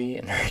Sally,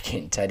 and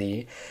Hurricane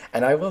Teddy.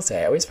 And I will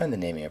say, I always find the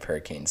naming of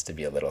hurricanes to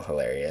be a little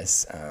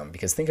hilarious,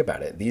 because think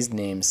about it. These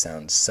names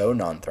sound so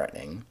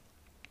non-threatening.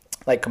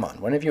 Like, come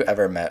on, when have you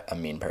ever met a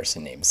mean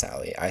person named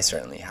Sally? I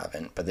certainly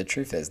haven't. But the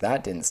truth is,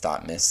 that didn't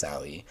stop Miss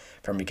Sally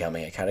from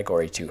becoming a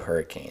Category 2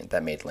 hurricane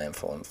that made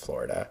landfall in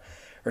Florida,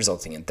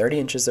 resulting in 30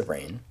 inches of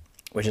rain,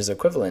 which is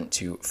equivalent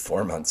to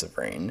 4 months of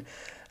rain.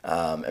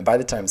 And by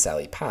the time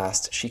Sally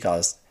passed, she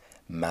caused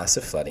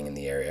massive flooding in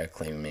the area,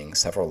 claiming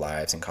several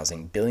lives and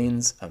causing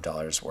billions of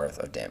dollars worth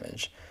of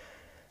damage.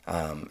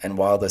 And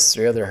while the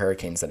 3 other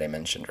hurricanes that I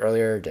mentioned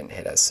earlier didn't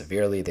hit as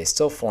severely, they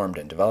still formed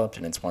and developed,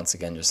 and it's once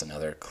again just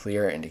another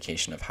clear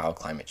indication of how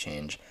climate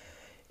change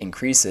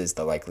increases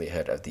the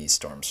likelihood of these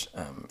storms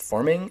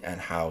forming,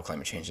 and how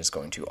climate change is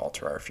going to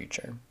alter our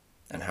future,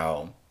 and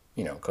how,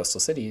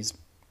 coastal cities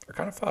are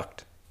kind of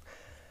fucked.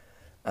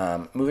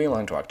 Moving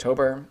along to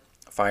October,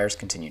 fires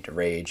continued to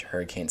rage,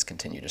 hurricanes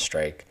continued to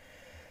strike,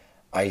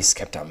 ice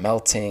kept on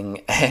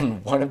melting,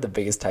 and one of the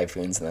biggest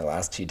typhoons in the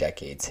last 2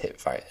 decades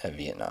hit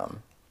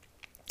Vietnam.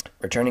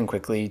 Returning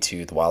quickly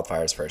to the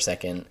wildfires for a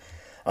second,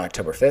 on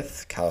October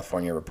 5th,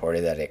 California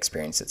reported that it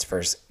experienced its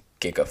first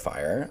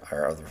gigafire,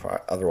 or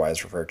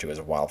otherwise referred to as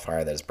a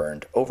wildfire that has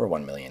burned over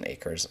 1 million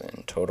acres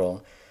in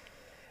total.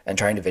 And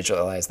trying to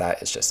visualize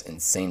that is just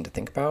insane to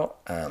think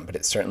about, but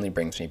it certainly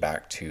brings me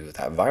back to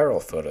that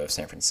viral photo of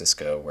San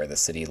Francisco where the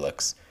city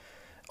looks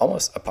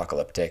almost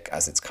apocalyptic,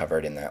 as it's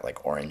covered in that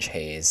like orange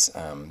haze.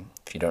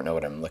 If you don't know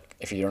what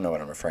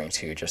I'm referring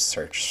to, just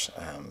search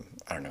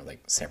I don't know,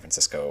 like San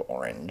Francisco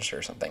orange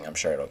or something. I'm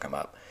sure it'll come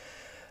up.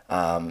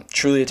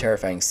 Truly a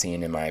terrifying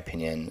scene in my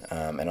opinion.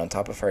 And on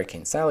top of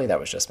Hurricane Sally that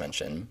was just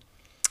mentioned,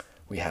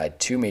 we had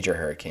two major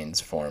hurricanes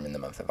form in the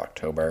month of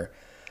October.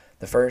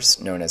 The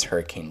first, known as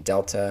Hurricane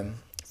Delta,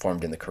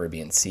 formed in the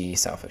Caribbean Sea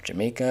south of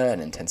Jamaica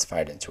and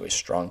intensified into a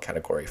strong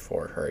Category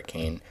 4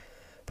 hurricane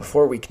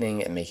before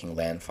weakening and making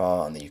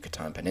landfall on the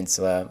Yucatan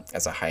Peninsula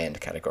as a high-end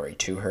Category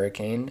 2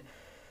 hurricane.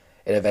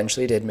 It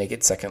eventually did make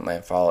its second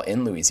landfall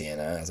in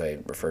Louisiana, as I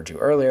referred to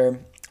earlier,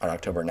 on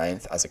October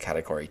 9th as a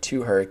Category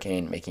 2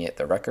 hurricane, making it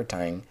the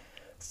record-tying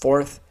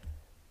fourth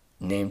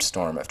named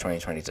storm of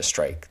 2020 to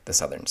strike the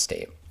southern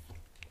state.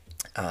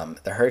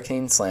 The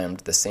hurricane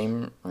slammed the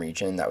same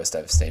region that was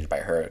devastated by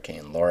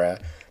Hurricane Laura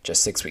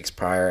just 6 weeks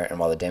prior, and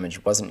while the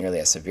damage wasn't nearly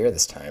as severe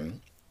this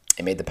time,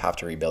 it made the path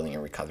to rebuilding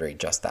and recovery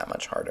just that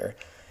much harder.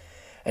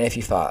 And if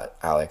you thought,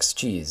 Alex,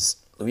 geez,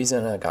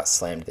 Louisiana got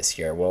slammed this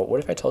year, well,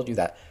 what if I told you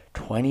that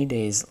 20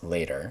 days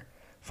later,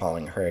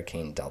 following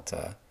Hurricane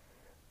Delta,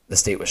 the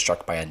state was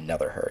struck by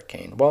another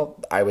hurricane?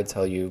 Well, I would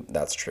tell you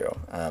that's true.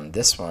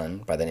 This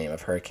one, by the name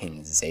of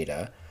Hurricane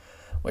Zeta,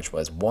 which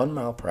was 1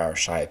 mile per hour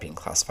shy of being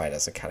classified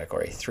as a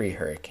Category 3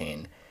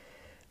 hurricane,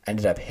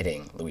 ended up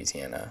hitting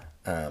Louisiana.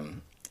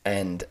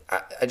 And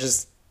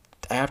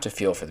I have to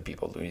feel for the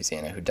people of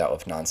Louisiana who dealt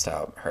with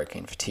nonstop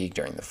hurricane fatigue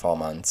during the fall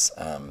months.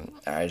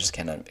 I just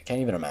can't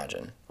even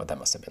imagine what that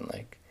must have been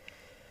like.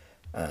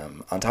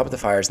 On top of the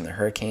fires and the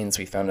hurricanes,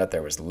 we found out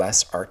there was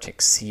less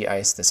Arctic sea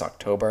ice this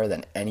October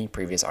than any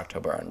previous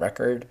October on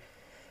record.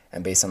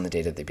 And based on the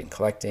data they've been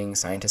collecting,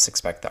 scientists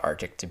expect the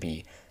Arctic to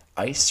be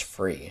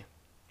ice-free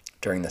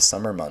during the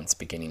summer months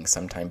beginning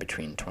sometime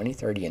between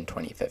 2030 and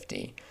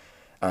 2050.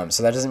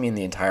 So that doesn't mean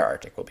the entire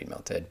Arctic will be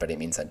melted, but it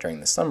means that during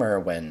the summer,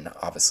 when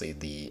obviously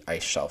the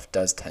ice shelf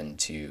does tend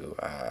to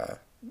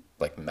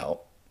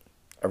melt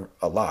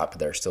a lot, but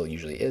there still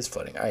usually is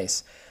floating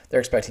ice,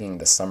 they're expecting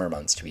the summer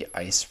months to be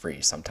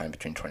ice-free sometime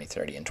between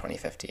 2030 and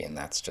 2050, and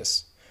that's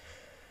just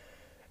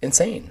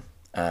insane.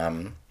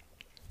 And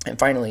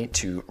finally,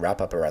 to wrap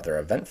up a rather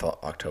eventful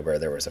October,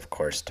 there was, of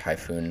course,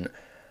 Typhoon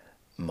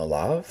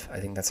Molave. I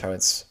think that's how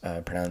it's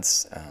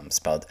pronounced,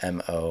 spelled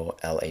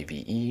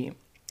Molave,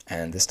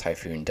 and this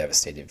typhoon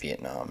devastated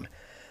Vietnam.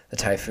 The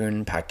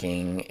typhoon,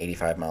 packing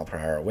 85 mile per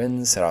hour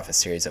winds, set off a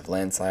series of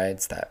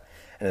landslides that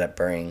ended up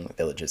burying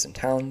villages and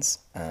towns,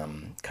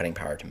 cutting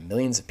power to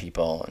millions of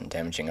people and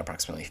damaging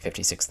approximately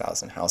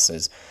 56,000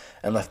 houses,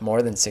 and left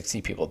more than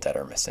 60 people dead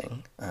or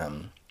missing.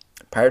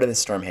 Prior to this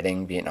storm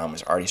hitting, Vietnam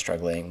was already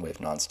struggling with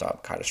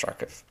nonstop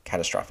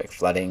catastrophic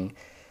flooding.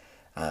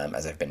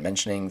 As I've been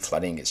mentioning,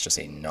 flooding is just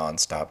a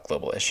nonstop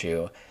global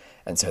issue,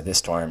 and so this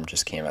storm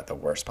just came at the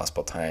worst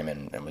possible time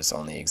and was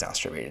only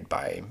exacerbated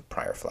by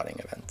prior flooding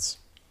events.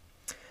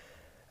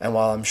 And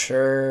while I'm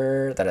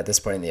sure that at this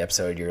point in the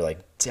episode you're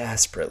like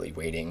desperately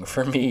waiting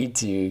for me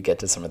to get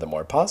to some of the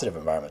more positive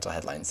environmental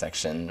headlines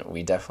section,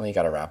 we definitely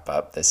got to wrap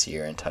up this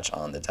year and touch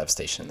on the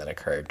devastation that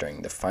occurred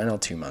during the final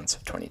 2 months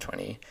of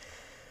 2020.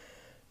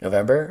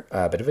 November,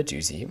 a bit of a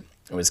doozy.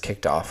 It was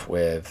kicked off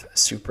with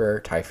Super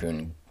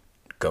Typhoon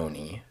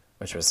Goni,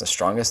 which was the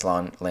strongest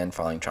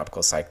landfalling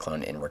tropical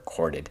cyclone in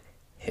recorded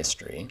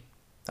history.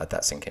 Let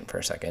that sink in for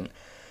a second.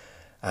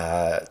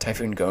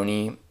 Typhoon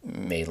Goni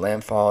made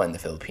landfall in the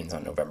Philippines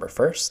on November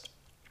 1st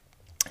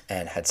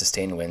and had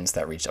sustained winds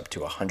that reached up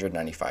to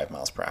 195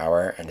 miles per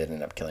hour and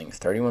ended up killing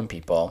 31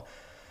 people.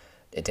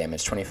 It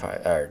damaged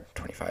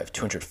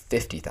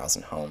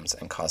 250,000 homes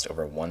and caused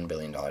over $1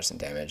 billion in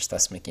damage,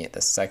 thus making it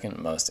the second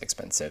most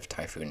expensive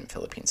typhoon in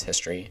Philippines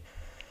history.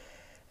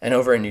 And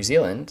over in New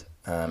Zealand,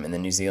 in the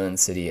New Zealand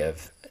city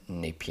of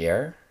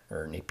Napier,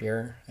 I'm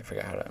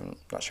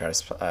not sure how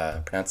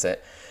to pronounce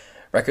it,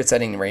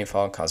 record-setting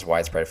rainfall caused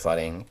widespread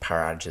flooding,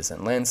 power outages,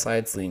 and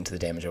landslides, leading to the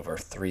damage of over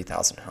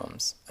 3,000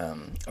 homes.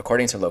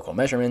 According to local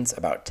measurements,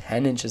 about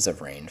 10 inches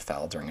of rain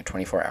fell during a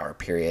 24-hour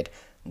period,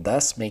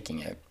 thus making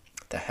it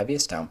the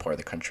heaviest downpour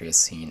the country has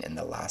seen in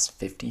the last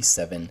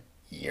 57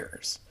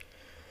 years.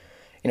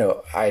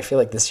 I feel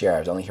like this year I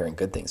was only hearing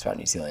good things about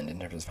New Zealand in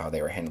terms of how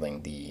they were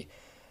handling the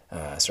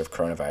sort of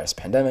coronavirus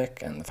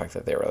pandemic and the fact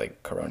that they were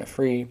like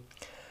corona-free.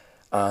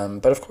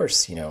 But of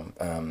course,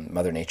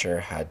 Mother Nature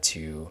had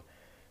to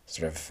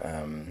sort of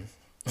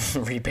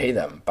repay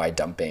them by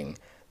dumping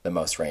the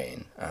most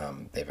rain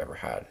they've ever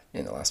had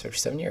in the last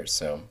 57 years.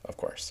 So, of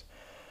course.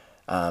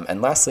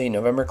 And lastly,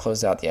 November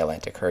closed out the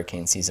Atlantic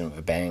hurricane season with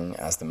a bang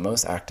as the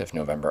most active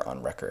November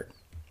on record.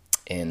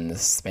 In the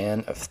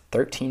span of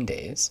 13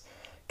 days,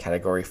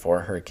 Category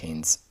 4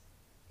 hurricanes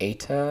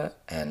Eta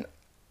and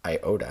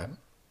Iota,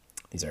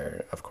 these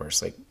are, of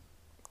course, like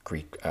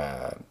Greek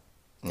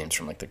names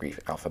from like the Greek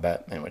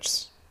alphabet, in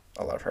which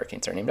a lot of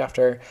hurricanes are named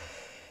after,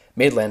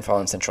 made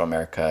landfall in Central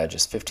America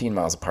just 15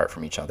 miles apart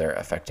from each other,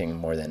 affecting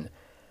more than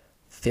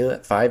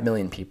 5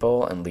 million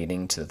people and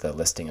leading to the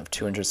listing of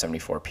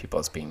 274 people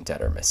as being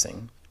dead or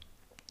missing.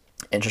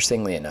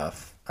 Interestingly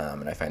enough,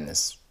 and I find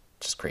this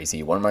just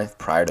crazy, 1 month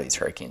prior to these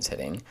hurricanes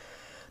hitting,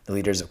 The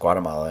leaders of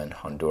Guatemala and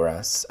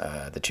Honduras,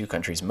 the two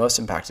countries most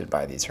impacted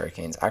by these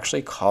hurricanes,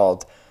 actually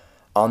called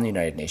on the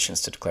United Nations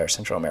to declare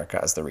Central America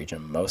as the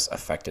region most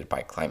affected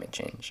by climate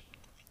change.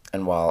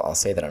 And while I'll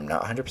say that I'm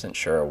not 100%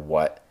 sure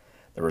what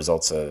the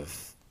results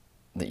of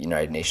the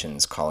United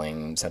Nations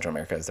calling Central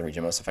America as the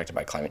region most affected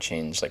by climate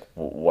change, like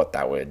what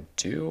that would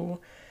do,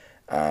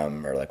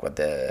 or like what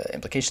the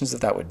implications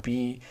of that would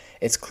be,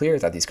 it's clear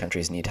that these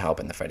countries need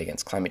help in the fight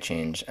against climate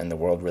change, and the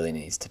world really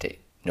needs to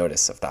take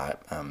notice of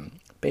that,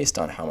 based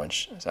on how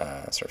much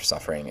sort of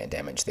suffering and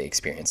damage they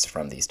experienced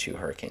from these two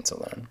hurricanes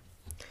alone.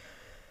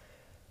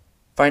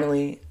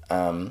 Finally,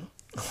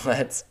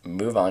 let's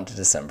move on to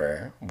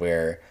December,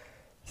 where,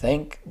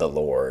 thank the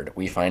Lord,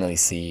 we finally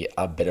see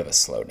a bit of a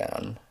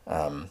slowdown.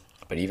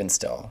 But even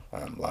still,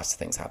 lots of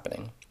things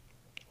happening.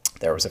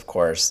 There was, of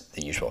course,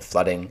 the usual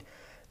flooding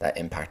that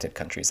impacted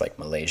countries like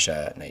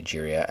Malaysia,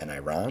 Nigeria, and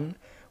Iran,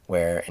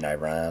 where in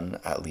Iran,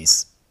 at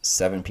least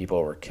 7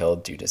 people were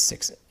killed due to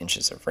 6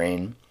 inches of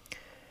rain.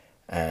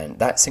 And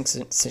that 6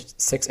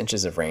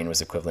 inches of rain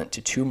was equivalent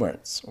to 2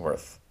 months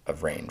worth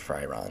of rain for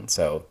Iran.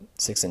 So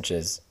 6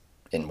 inches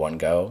in one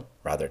go,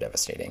 rather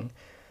devastating.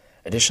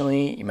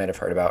 Additionally, you might have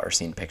heard about or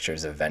seen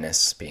pictures of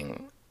Venice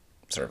being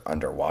sort of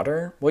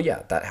underwater. Well,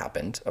 yeah, that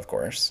happened, of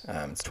course.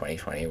 It's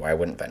 2020. Why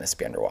wouldn't Venice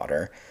be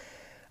underwater?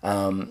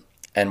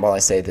 And while I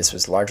say this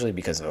was largely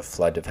because of a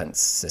flood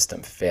defense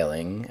system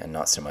failing and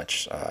not so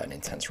much an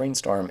intense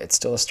rainstorm, it's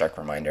still a stark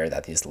reminder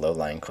that these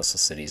low-lying coastal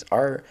cities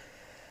are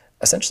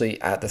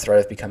essentially at the threat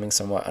of becoming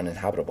somewhat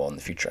uninhabitable in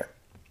the future.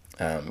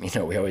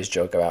 We always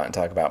joke about and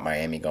talk about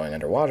Miami going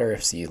underwater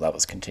if sea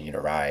levels continue to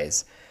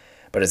rise.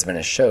 But as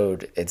Venice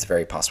showed, it's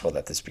very possible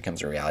that this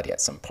becomes a reality at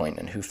some point,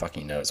 and who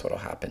fucking knows what will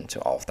happen to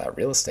all of that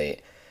real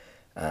estate,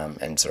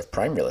 and sort of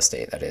prime real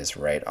estate that is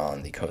right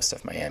on the coast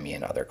of Miami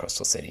and other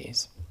coastal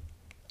cities.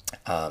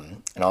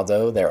 And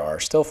although there are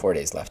still 4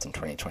 days left in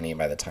 2020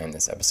 by the time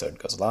this episode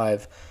goes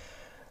live,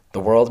 the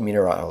World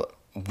Meteor, oh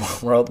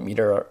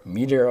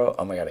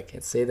my god, I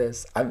can't say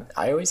this.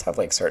 I always have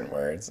like certain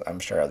words, I'm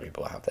sure other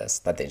people have this,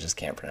 that they just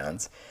can't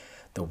pronounce.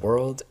 The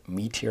World oh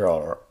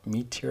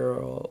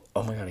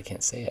my god, I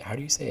can't say it. How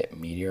do you say it? Oh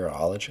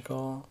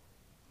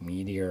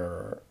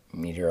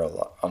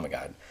my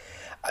god.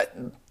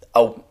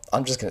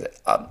 I'm just gonna say,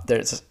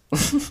 there's,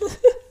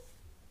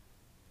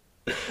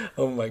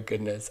 oh my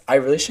goodness. I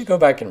really should go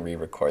back and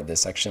re-record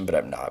this section, but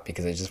I'm not,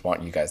 because I just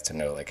want you guys to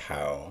know like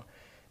how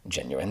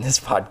genuine this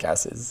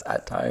podcast is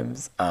at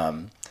times.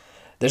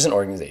 There's an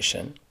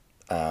organization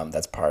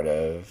that's part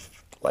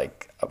of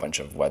like a bunch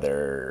of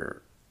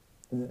weather.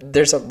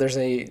 There's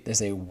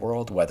a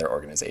World Weather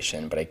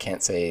Organization, but I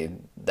can't say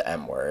the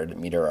M word,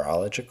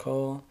 meteorology,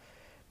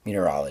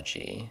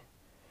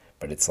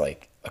 but it's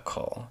like a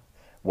cull,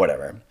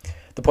 whatever.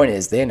 The point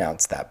is, they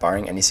announced that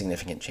barring any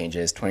significant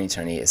changes,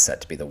 2020 is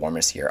set to be the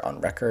warmest year on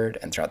record,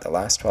 and throughout the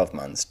last 12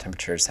 months,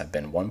 temperatures have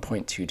been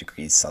 1.2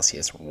 degrees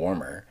Celsius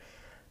warmer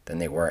than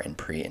they were in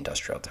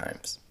pre-industrial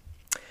times.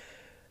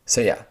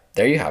 So yeah,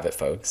 there you have it,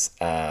 folks.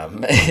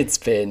 It's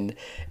been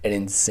an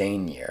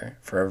insane year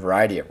for a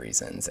variety of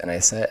reasons, and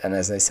as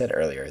I said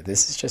earlier,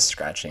 this is just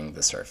scratching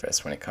the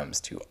surface when it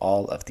comes to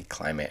all of the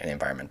climate and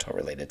environmental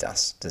related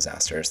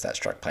disasters that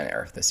struck planet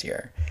Earth this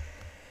year.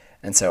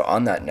 And so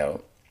on that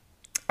note,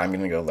 I'm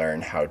going to go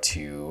learn how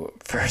to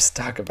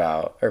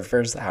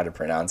how to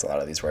pronounce a lot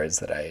of these words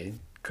that I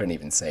couldn't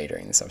even say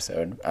during this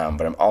episode.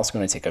 But I'm also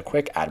going to take a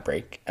quick ad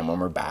break, and when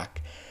we're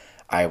back,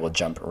 I will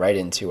jump right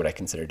into what I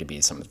consider to be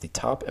some of the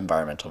top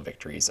environmental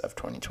victories of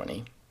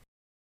 2020.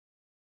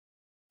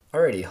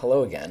 Alrighty,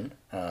 hello again.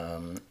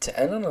 To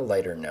end on a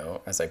lighter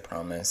note, as I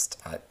promised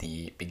at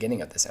the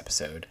beginning of this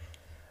episode,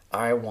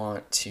 I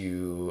want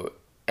to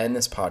end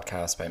this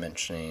podcast by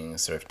mentioning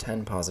sort of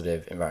 10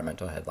 positive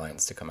environmental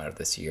headlines to come out of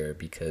this year,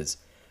 because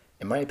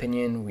in my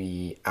opinion,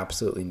 we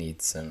absolutely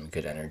need some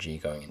good energy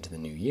going into the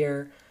new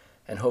year.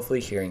 And hopefully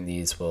hearing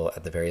these will,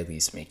 at the very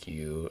least, make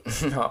you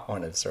not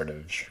want to sort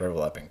of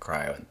shrivel up and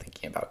cry when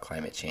thinking about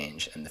climate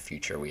change and the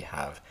future we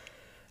have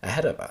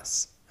ahead of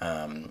us.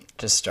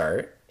 To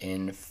start,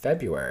 in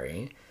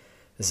February,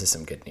 this is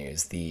some good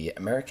news. The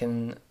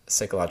American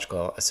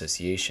Psychological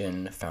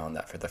Association found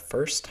that for the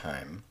first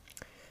time,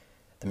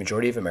 the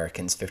majority of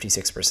Americans,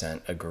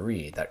 56%,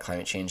 agree that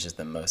climate change is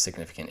the most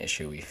significant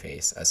issue we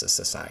face as a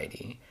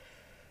society.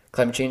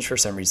 Climate change, for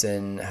some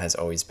reason, has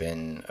always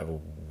been a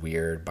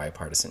weird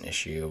bipartisan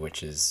issue,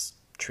 which is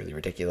truly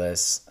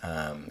ridiculous.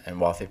 And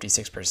while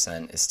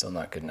 56% is still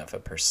not good enough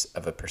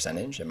of a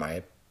percentage, in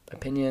my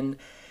opinion,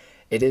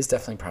 it is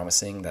definitely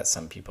promising that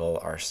some people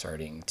are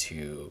starting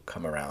to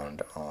come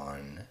around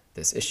on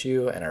this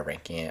issue and are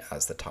ranking it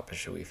as the top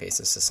issue we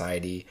face as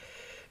society,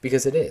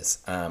 because it is.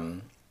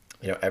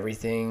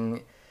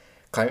 Everything.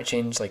 Climate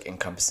change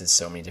encompasses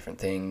so many different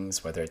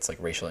things, whether it's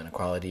racial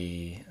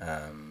inequality,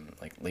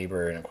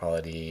 labor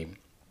inequality,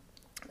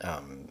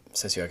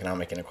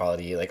 socioeconomic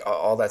inequality,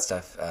 all that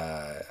stuff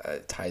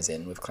ties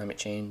in with climate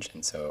change.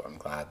 And so I'm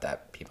glad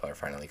that people are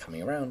finally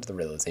coming around to the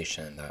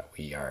realization that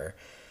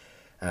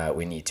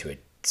we need to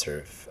sort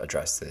of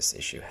address this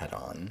issue head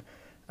on.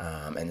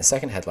 And the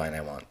second headline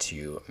I want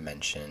to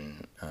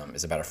mention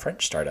is about a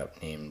French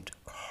startup named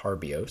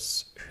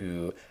Carbios,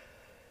 who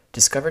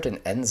discovered an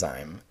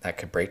enzyme that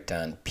could break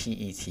down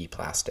PET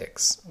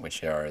plastics,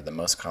 which are the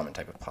most common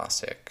type of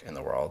plastic in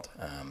the world.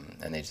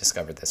 And they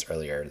discovered this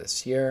earlier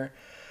this year.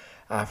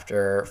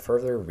 After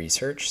further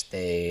research,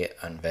 they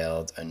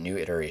unveiled a new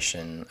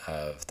iteration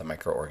of the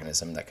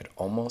microorganism that could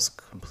almost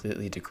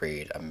completely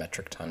degrade a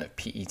metric ton of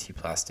PET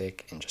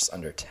plastic in just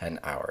under 10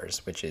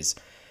 hours, which is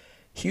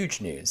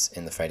huge news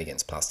in the fight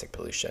against plastic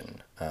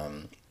pollution.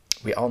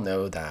 We all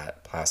know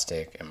that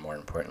plastic, and more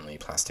importantly,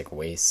 plastic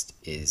waste,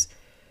 is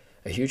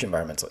a huge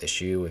environmental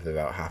issue, with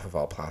about half of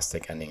all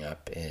plastic ending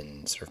up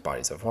in sort of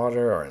bodies of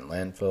water or in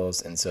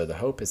landfills. And so the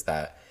hope is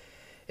that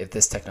if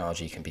this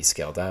technology can be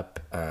scaled up,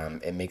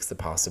 it makes the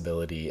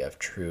possibility of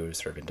true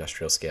sort of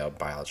industrial scale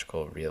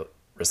biological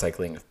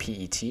recycling of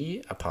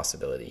PET a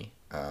possibility.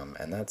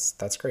 And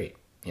that's great.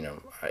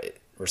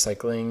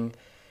 Recycling,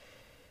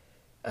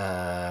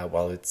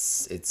 while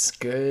it's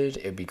good,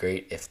 it'd be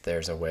great if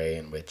there's a way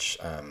in which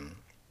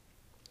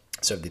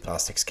sort of the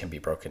plastics can be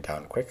broken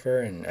down quicker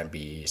and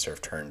be sort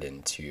of turned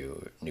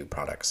into new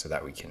products, so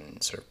that we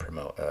can sort of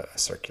promote a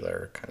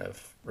circular kind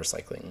of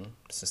recycling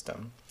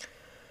system.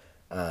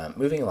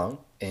 Moving along,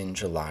 in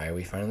July,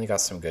 we finally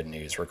got some good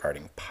news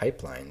regarding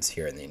pipelines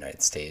here in the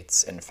United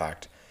States. In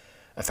fact,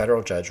 a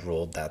federal judge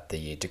ruled that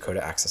the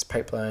Dakota Access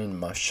Pipeline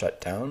must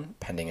shut down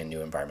pending a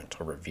new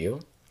environmental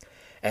review.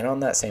 And on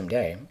that same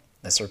day,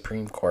 the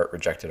Supreme Court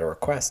rejected a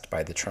request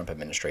by the Trump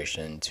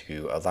administration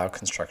to allow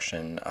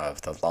construction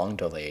of the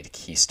long-delayed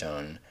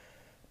Keystone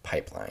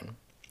pipeline.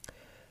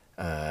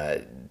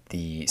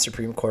 The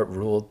Supreme Court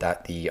ruled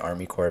that the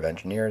Army Corps of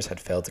Engineers had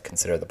failed to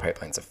consider the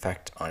pipeline's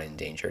effect on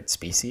endangered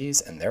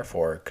species and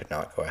therefore could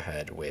not go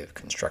ahead with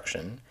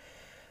construction.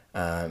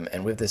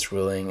 And with this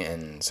ruling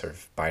and sort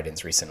of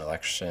Biden's recent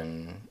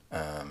election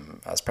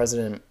as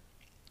president,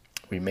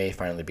 we may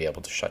finally be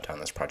able to shut down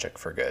this project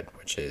for good,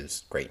 which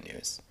is great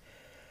news.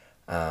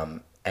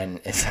 And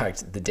in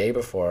fact, the day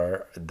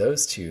before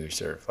those two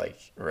sort of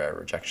like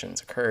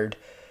rejections occurred,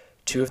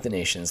 two of the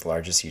nation's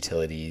largest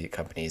utility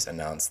companies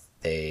announced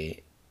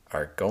they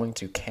are going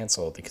to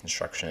cancel the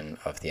construction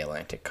of the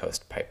Atlantic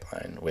Coast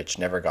Pipeline, which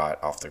never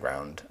got off the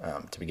ground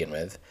to begin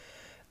with.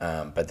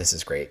 But this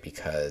is great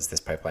because this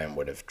pipeline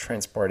would have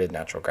transported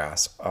natural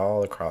gas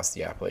all across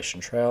the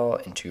Appalachian Trail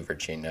into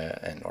Virginia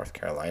and North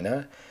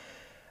Carolina.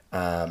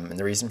 And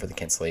the reason for the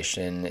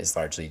cancellation is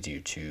largely due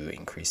to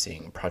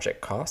increasing project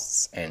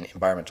costs and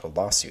environmental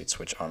lawsuits,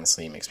 which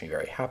honestly makes me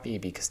very happy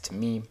because to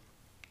me,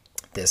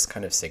 this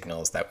kind of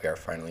signals that we are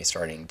finally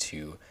starting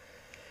to,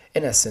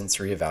 in essence,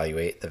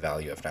 reevaluate the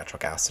value of natural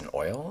gas and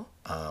oil.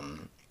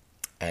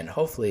 And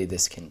hopefully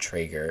this can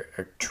trigger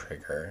a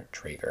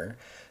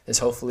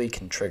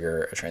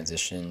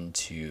transition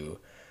to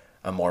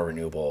a more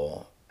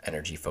renewable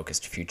energy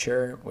focused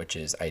future, which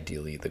is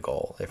ideally the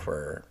goal if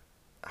we're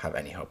have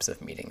any hopes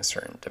of meeting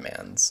certain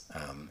demands.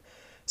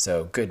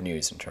 So good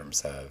news in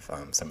terms of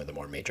some of the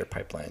more major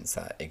pipelines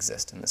that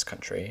exist in this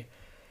country.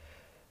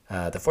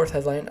 The fourth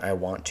headline I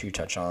want to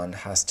touch on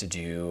has to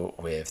do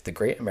with the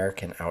Great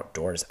American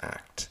Outdoors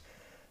Act.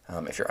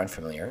 If you're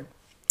unfamiliar,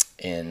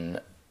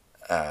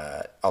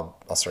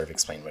 I'll sort of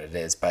explain what it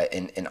is, but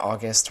in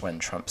August when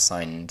Trump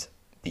signed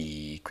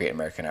the Great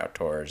American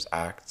Outdoors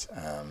Act,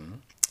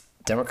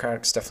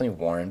 Democrats definitely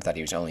warned that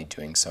he was only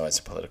doing so as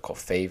a political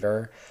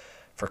favor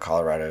for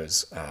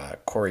Colorado's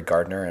Cory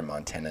Gardner and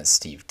Montana's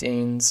Steve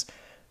Daines,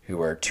 who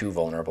were two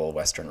vulnerable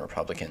Western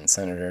Republican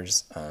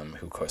senators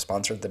who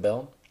co-sponsored the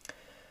bill.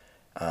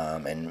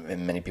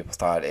 And many people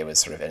thought it was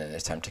sort of in an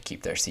attempt to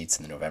keep their seats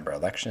in the November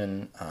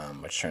election,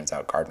 which turns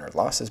out Gardner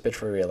lost his bid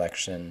for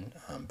re-election,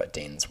 but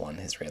Daines won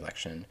his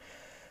re-election.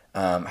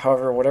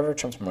 However, whatever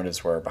Trump's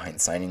motives were behind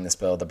signing this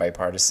bill, the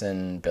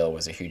bipartisan bill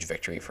was a huge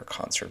victory for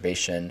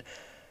conservation.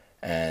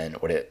 And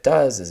what it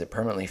does is it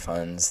permanently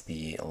funds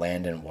the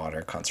Land and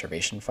Water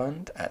Conservation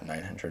Fund at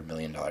 $900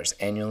 million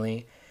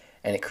annually,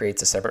 and it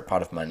creates a separate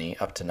pot of money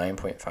up to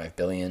 $9.5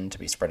 billion to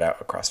be spread out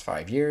across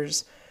 5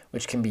 years,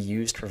 which can be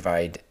used to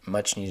provide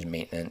much-needed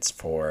maintenance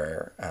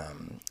for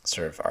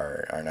sort of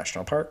our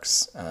national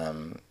parks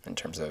in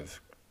terms of,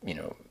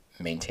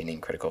 maintaining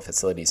critical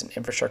facilities and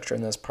infrastructure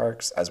in those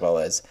parks, as well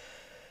as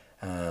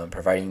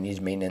providing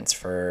needed maintenance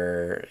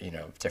for,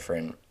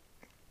 different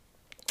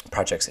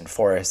projects in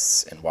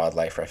forests and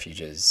wildlife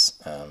refuges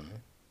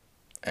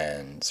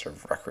and sort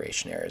of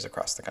recreation areas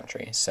across the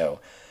country.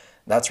 So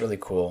that's really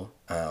cool.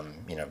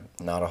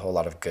 Not a whole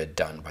lot of good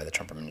done by the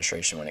Trump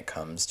administration when it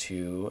comes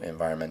to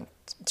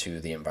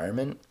the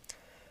environment.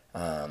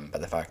 But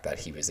the fact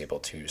that he was able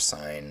to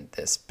sign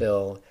this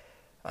bill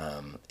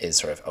is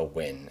sort of a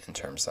win in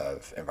terms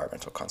of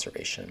environmental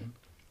conservation.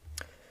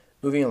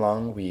 Moving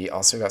along, we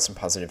also got some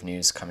positive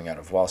news coming out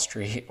of Wall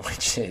Street,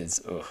 which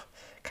is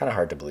kind of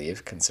hard to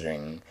believe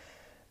considering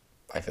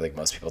I feel like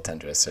most people tend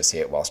to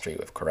associate Wall Street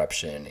with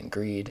corruption and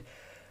greed.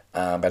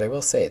 But I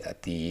will say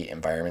that the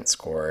environment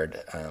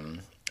scored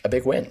a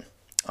big win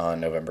on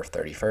November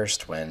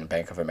 31st when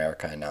Bank of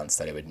America announced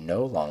that it would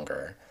no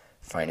longer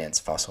finance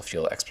fossil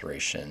fuel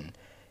exploration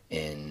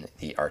in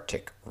the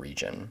Arctic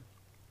region.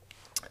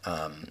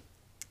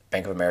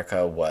 Bank of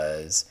America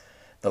was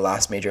the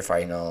last major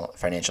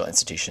financial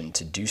institution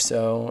to do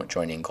so,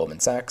 joining Goldman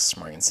Sachs,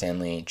 Morgan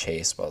Stanley,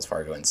 Chase, Wells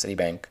Fargo, and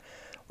Citibank,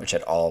 which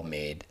had all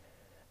made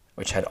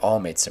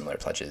similar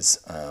pledges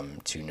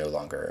to no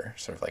longer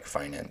sort of like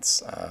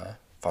finance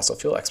fossil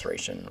fuel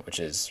exploration, which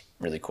is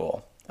really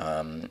cool.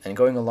 And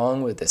going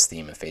along with this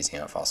theme of phasing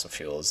out fossil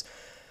fuels,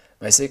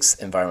 my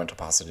sixth environmental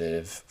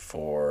positive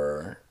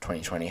for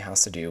 2020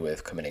 has to do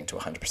with committing to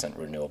 100%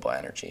 renewable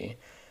energy.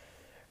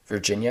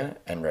 Virginia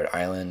and Rhode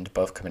Island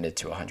both committed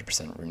to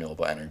 100%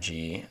 renewable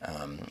energy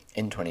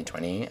in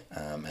 2020.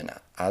 And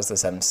as the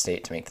seventh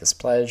state to make this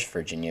pledge,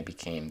 Virginia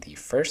became the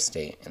first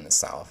state in the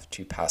South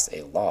to pass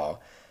a law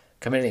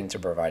committing to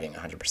providing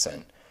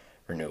 100%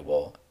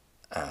 renewable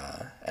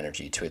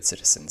energy to its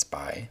citizens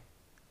by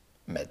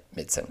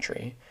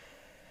mid-century.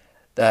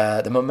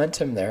 The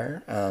momentum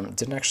there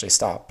didn't actually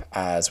stop,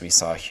 as we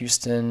saw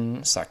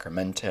Houston,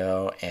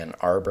 Sacramento, Ann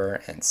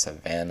Arbor, and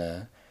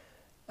Savannah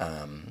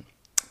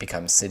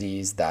become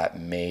cities that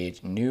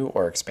made new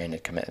or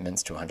expanded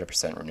commitments to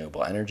 100%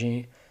 renewable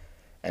energy.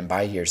 And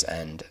by year's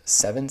end,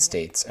 7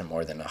 states and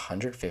more than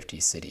 150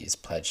 cities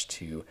pledged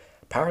to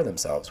power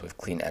themselves with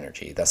clean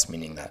energy, thus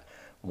meaning that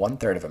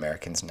 1/3 of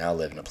Americans now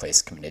live in a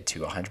place committed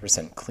to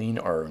 100% clean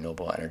or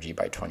renewable energy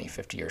by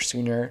 2050 or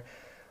sooner,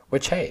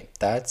 which, hey,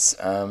 that's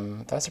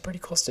a pretty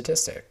cool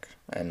statistic.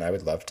 And I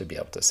would love to be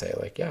able to say,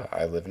 like, yeah,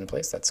 I live in a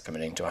place that's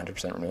committing to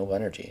 100% renewable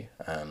energy.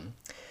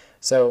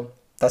 So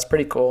that's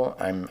pretty cool.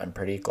 I'm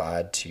pretty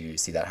glad to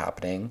see that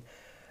happening,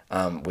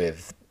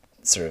 with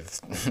sort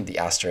of the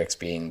asterisk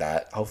being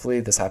that hopefully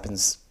this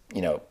happens.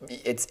 You know,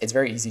 it's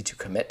very easy to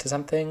commit to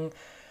something,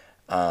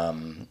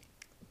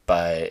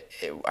 but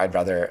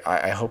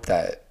I hope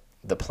that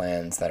the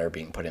plans that are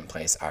being put in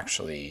place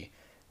actually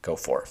go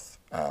forth.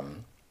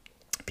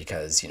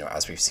 Because, you know,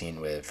 as we've seen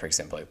with, for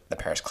example, like the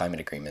Paris Climate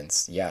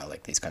Agreements, yeah,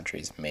 like these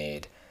countries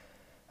made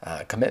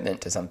a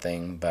commitment to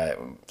something, but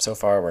so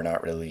far we're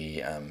not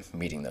really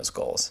meeting those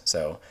goals.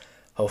 So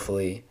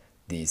hopefully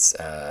these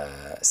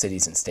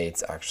cities and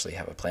states actually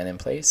have a plan in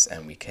place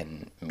and we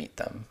can meet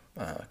them,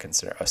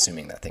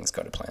 assuming that things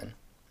go to plan.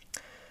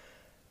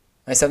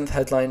 My 7th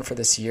headline for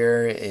this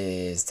year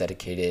is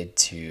dedicated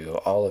to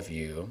all of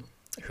you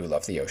who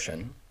love the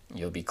ocean.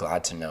 You'll be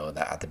glad to know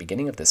that at the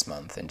beginning of this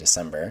month, in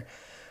December,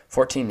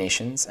 14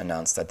 nations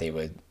announced that they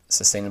would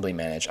sustainably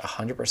manage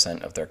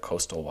 100% of their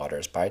coastal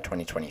waters by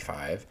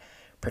 2025,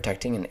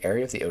 protecting an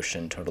area of the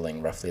ocean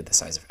totaling roughly the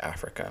size of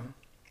Africa.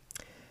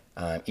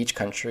 Each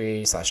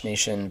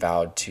country/nation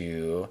vowed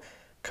to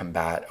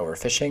combat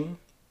overfishing,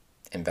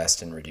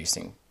 invest in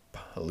reducing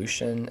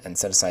pollution, and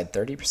set aside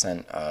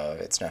 30% of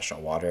its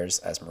national waters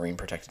as marine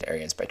protected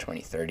areas by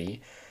 2030.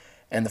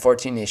 And the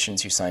 14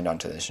 nations who signed on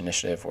to this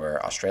initiative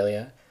were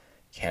Australia,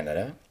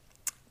 Canada,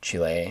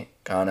 Chile,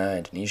 Ghana,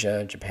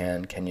 Indonesia,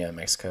 Japan, Kenya,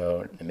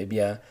 Mexico,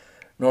 Namibia,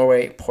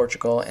 Norway,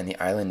 Portugal, and the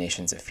island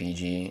nations of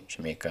Fiji,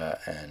 Jamaica,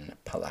 and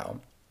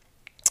Palau.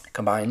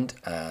 Combined,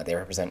 they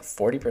represent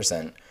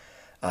 40%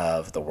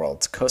 of the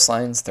world's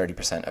coastlines,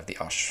 30% of the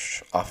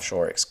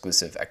offshore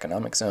exclusive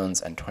economic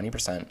zones, and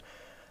 20%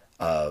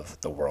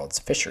 of the world's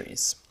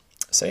fisheries.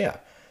 So yeah,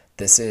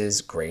 this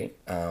is great.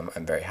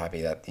 I'm very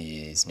happy that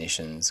these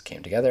nations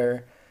came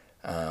together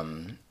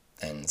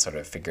and sort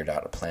of figured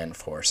out a plan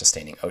for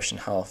sustaining ocean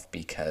health,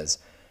 because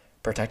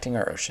protecting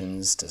our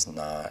oceans does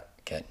not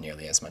get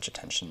nearly as much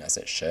attention as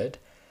it should.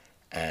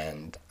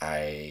 And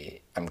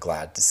I'm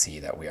glad to see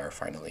that we are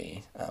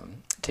finally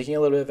taking a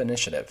little bit of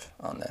initiative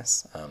on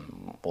this.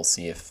 We'll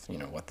see if,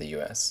 what the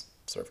U.S.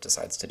 sort of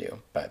decides to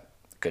do, but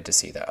good to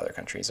see that other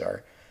countries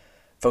are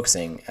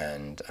focusing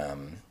and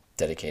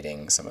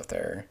dedicating some of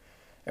their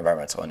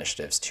environmental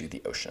initiatives to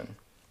the ocean.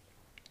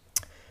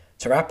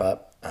 To wrap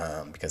up,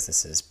 because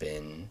this has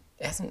been,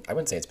 I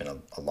wouldn't say it's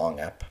been a long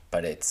ep,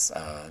 but it's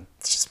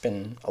just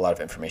been a lot of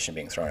information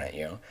being thrown at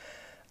you.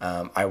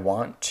 I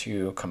want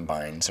to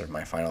combine sort of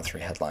my final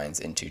 3 headlines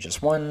into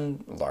just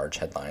one large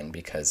headline,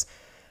 because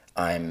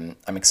I'm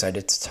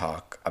excited to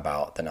talk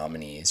about the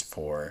nominees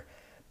for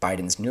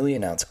Biden's newly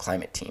announced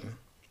climate team.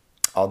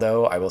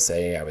 Although I will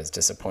say I was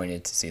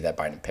disappointed to see that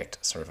Biden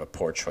picked sort of a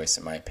poor choice,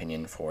 in my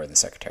opinion, for the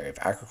Secretary of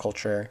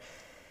Agriculture,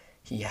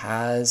 he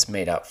has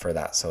made up for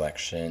that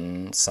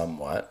selection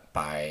somewhat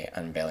by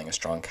unveiling a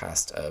strong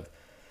cast of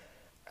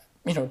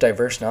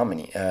diverse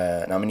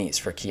nominees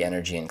for key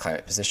energy and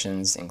climate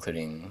positions,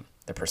 including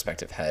the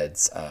prospective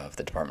heads of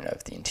the Department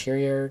of the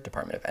Interior,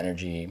 Department of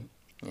Energy,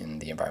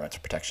 and the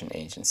Environmental Protection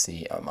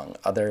Agency, among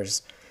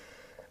others.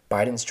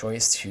 Biden's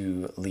choice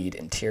to lead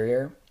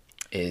Interior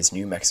is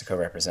New Mexico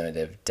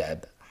Representative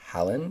Deb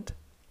Haaland,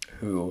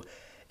 who,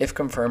 if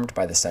confirmed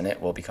by the Senate,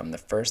 will become the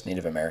first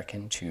Native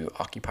American to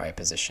occupy a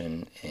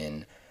position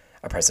in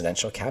a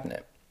presidential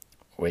cabinet,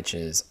 which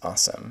is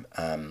awesome.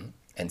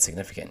 And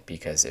significant,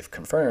 because if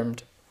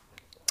confirmed,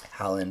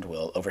 Haaland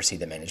will oversee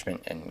the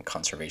management and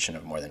conservation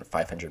of more than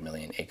 500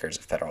 million acres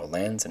of federal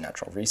lands and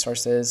natural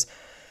resources,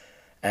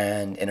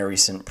 And in a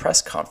recent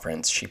press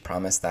conference, she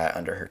promised that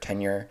under her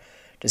tenure,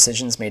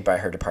 decisions made by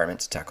her department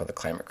to tackle the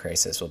climate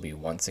crisis will be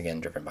once again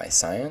driven by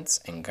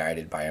science and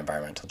guided by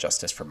environmental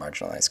justice for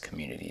marginalized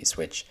communities,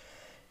 which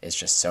is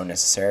just so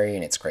necessary.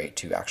 And it's great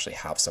to actually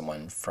have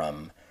someone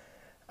from,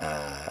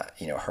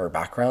 her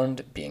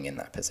background being in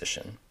that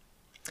position.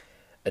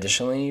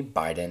 Additionally,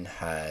 Biden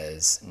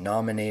has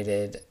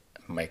nominated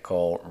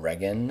Michael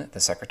Regan, the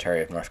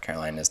Secretary of North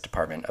Carolina's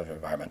Department of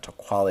Environmental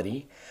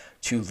Quality,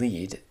 to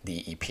lead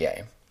the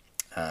EPA.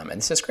 And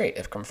this is great.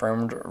 If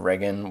confirmed,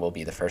 Regan will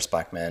be the first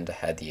Black man to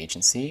head the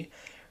agency,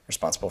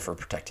 responsible for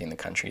protecting the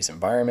country's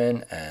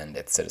environment and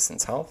its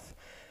citizens' health.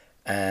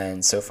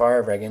 And so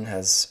far, Regan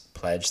has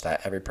pledged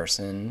that every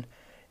person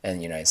in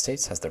the United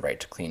States has the right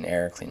to clean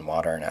air, clean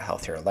water, and a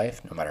healthier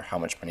life, no matter how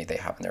much money they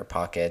have in their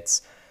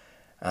pockets,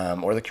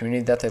 or the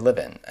community that they live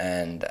in.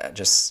 And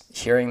just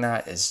hearing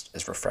that is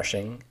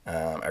refreshing.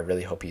 I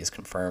really hope he is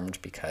confirmed,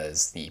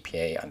 because the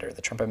EPA under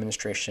the Trump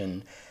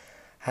administration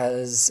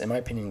has, in my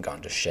opinion,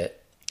 gone to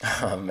shit.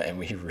 And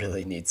we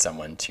really need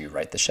someone to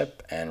right the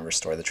ship and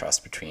restore the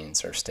trust between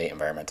sort of state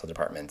environmental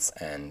departments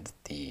and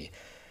the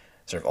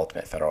sort of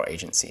ultimate federal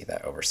agency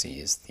that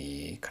oversees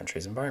the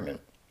country's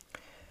environment.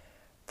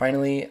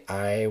 Finally,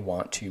 I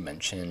want to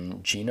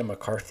mention Gina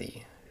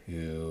McCarthy,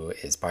 who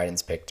is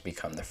Biden's pick to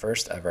become the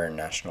first ever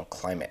National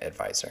Climate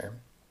Advisor.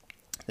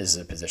 This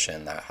is a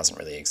position that hasn't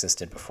really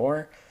existed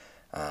before,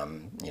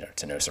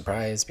 to no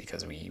surprise,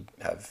 because we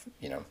have,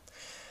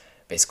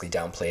 basically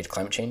downplayed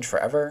climate change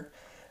forever.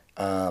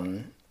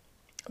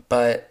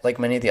 But like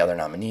many of the other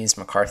nominees,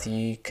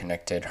 McCarthy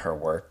connected her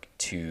work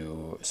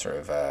to sort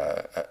of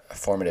a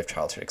formative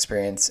childhood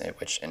experience,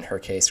 which in her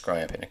case,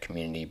 growing up in a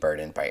community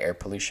burdened by air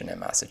pollution in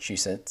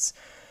Massachusetts.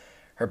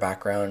 Her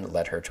background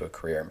led her to a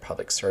career in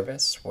public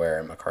service,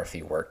 where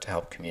McCarthy worked to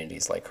help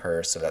communities like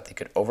her so that they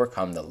could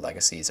overcome the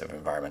legacies of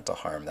environmental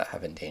harm that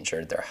have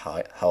endangered their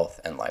health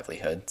and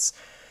livelihoods.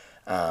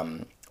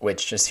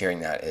 Which, just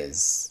hearing that,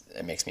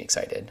 it makes me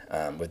excited.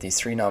 With these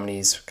three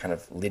nominees kind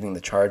of leading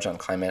the charge on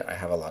climate, I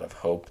have a lot of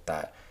hope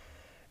that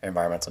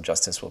environmental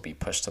justice will be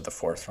pushed to the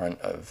forefront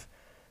of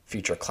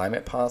future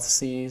climate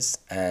policies.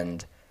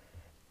 And,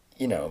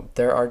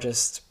 there are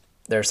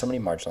so many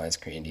marginalized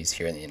communities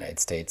here in the United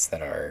States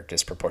that are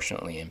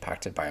disproportionately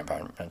impacted by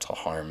environmental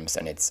harms.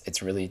 And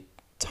it's really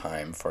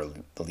time for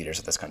the leaders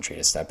of this country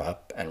to step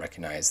up and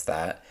recognize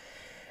that,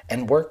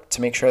 and work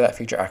to make sure that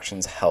future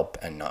actions help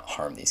and not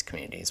harm these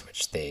communities,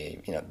 which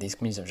these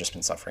communities have just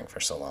been suffering for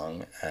so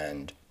long,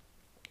 and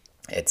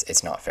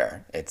it's not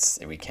fair.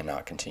 We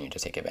cannot continue to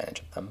take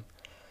advantage of them.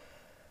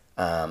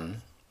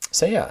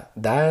 So yeah,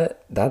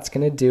 that's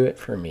gonna do it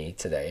for me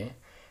today.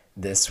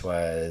 This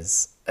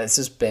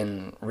has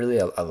been really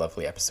a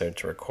lovely episode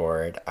to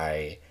record.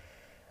 I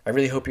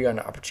really hope you got an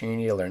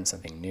opportunity to learn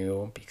something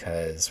new,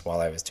 because while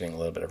I was doing a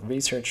little bit of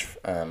research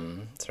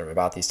sort of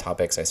about these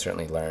topics, I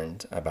certainly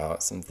learned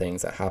about some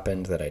things that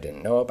happened that I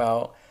didn't know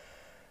about.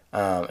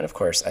 And of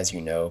course, as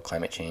you know,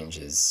 climate change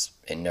is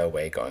in no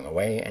way going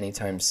away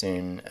anytime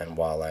soon. And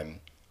while I'm,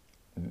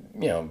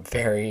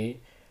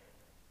 very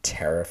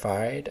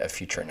terrified of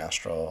future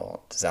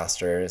natural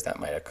disasters that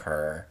might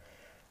occur,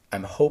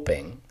 I'm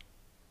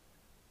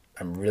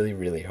really,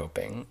 really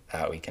hoping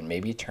that we can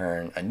maybe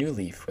turn a new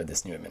leaf with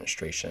this new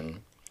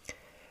administration.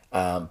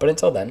 But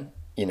until then,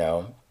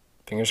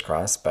 fingers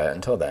crossed, but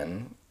until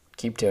then,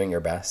 keep doing your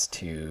best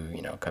to,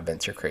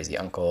 convince your crazy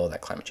uncle that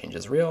climate change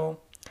is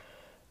real,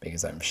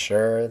 because I'm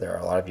sure there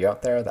are a lot of you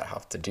out there that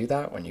have to do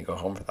that when you go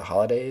home for the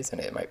holidays, and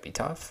it might be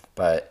tough.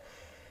 But,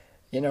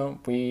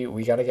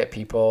 we got to get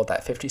people,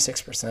 that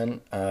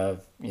 56%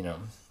 of,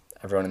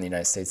 everyone in the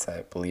United States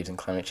that believes in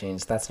climate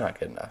change, that's not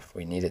good enough.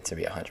 We need it to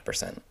be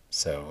 100%.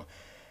 So,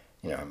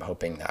 I'm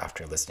hoping that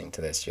after listening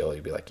to this, you'll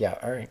be like, yeah,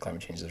 all right,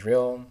 climate change is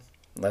real.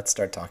 Let's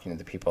start talking to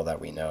the people that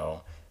we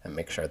know and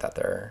make sure that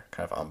they're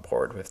kind of on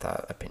board with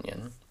that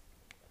opinion.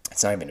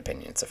 It's not even an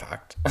opinion, it's a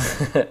fact.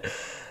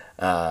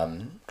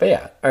 But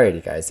yeah,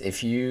 alrighty guys,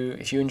 if you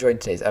enjoyed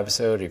today's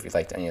episode, or if you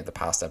liked any of the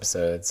past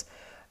episodes,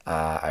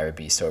 I would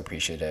be so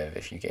appreciative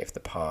if you gave the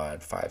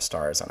pod 5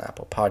 stars on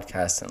Apple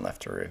Podcasts and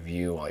left a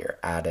review while you're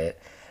at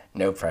it.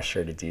 No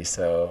pressure to do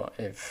so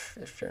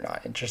if you're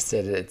not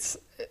interested.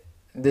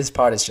 This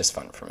pod is just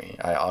fun for me.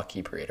 I'll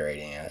keep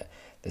reiterating it.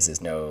 This is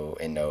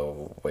in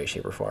no way,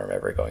 shape, or form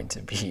ever going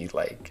to be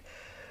like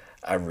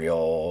a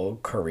real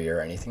career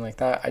or anything like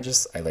that.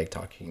 I like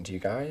talking to you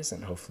guys,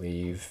 and hopefully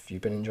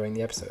you've been enjoying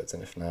the episodes.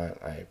 And if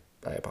not, I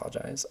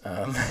apologize.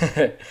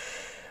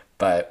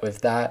 But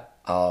with that,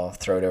 I'll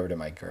throw it over to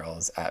my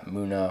girls at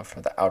Muna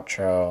for the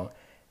outro,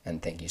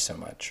 and thank you so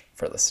much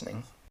for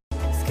listening.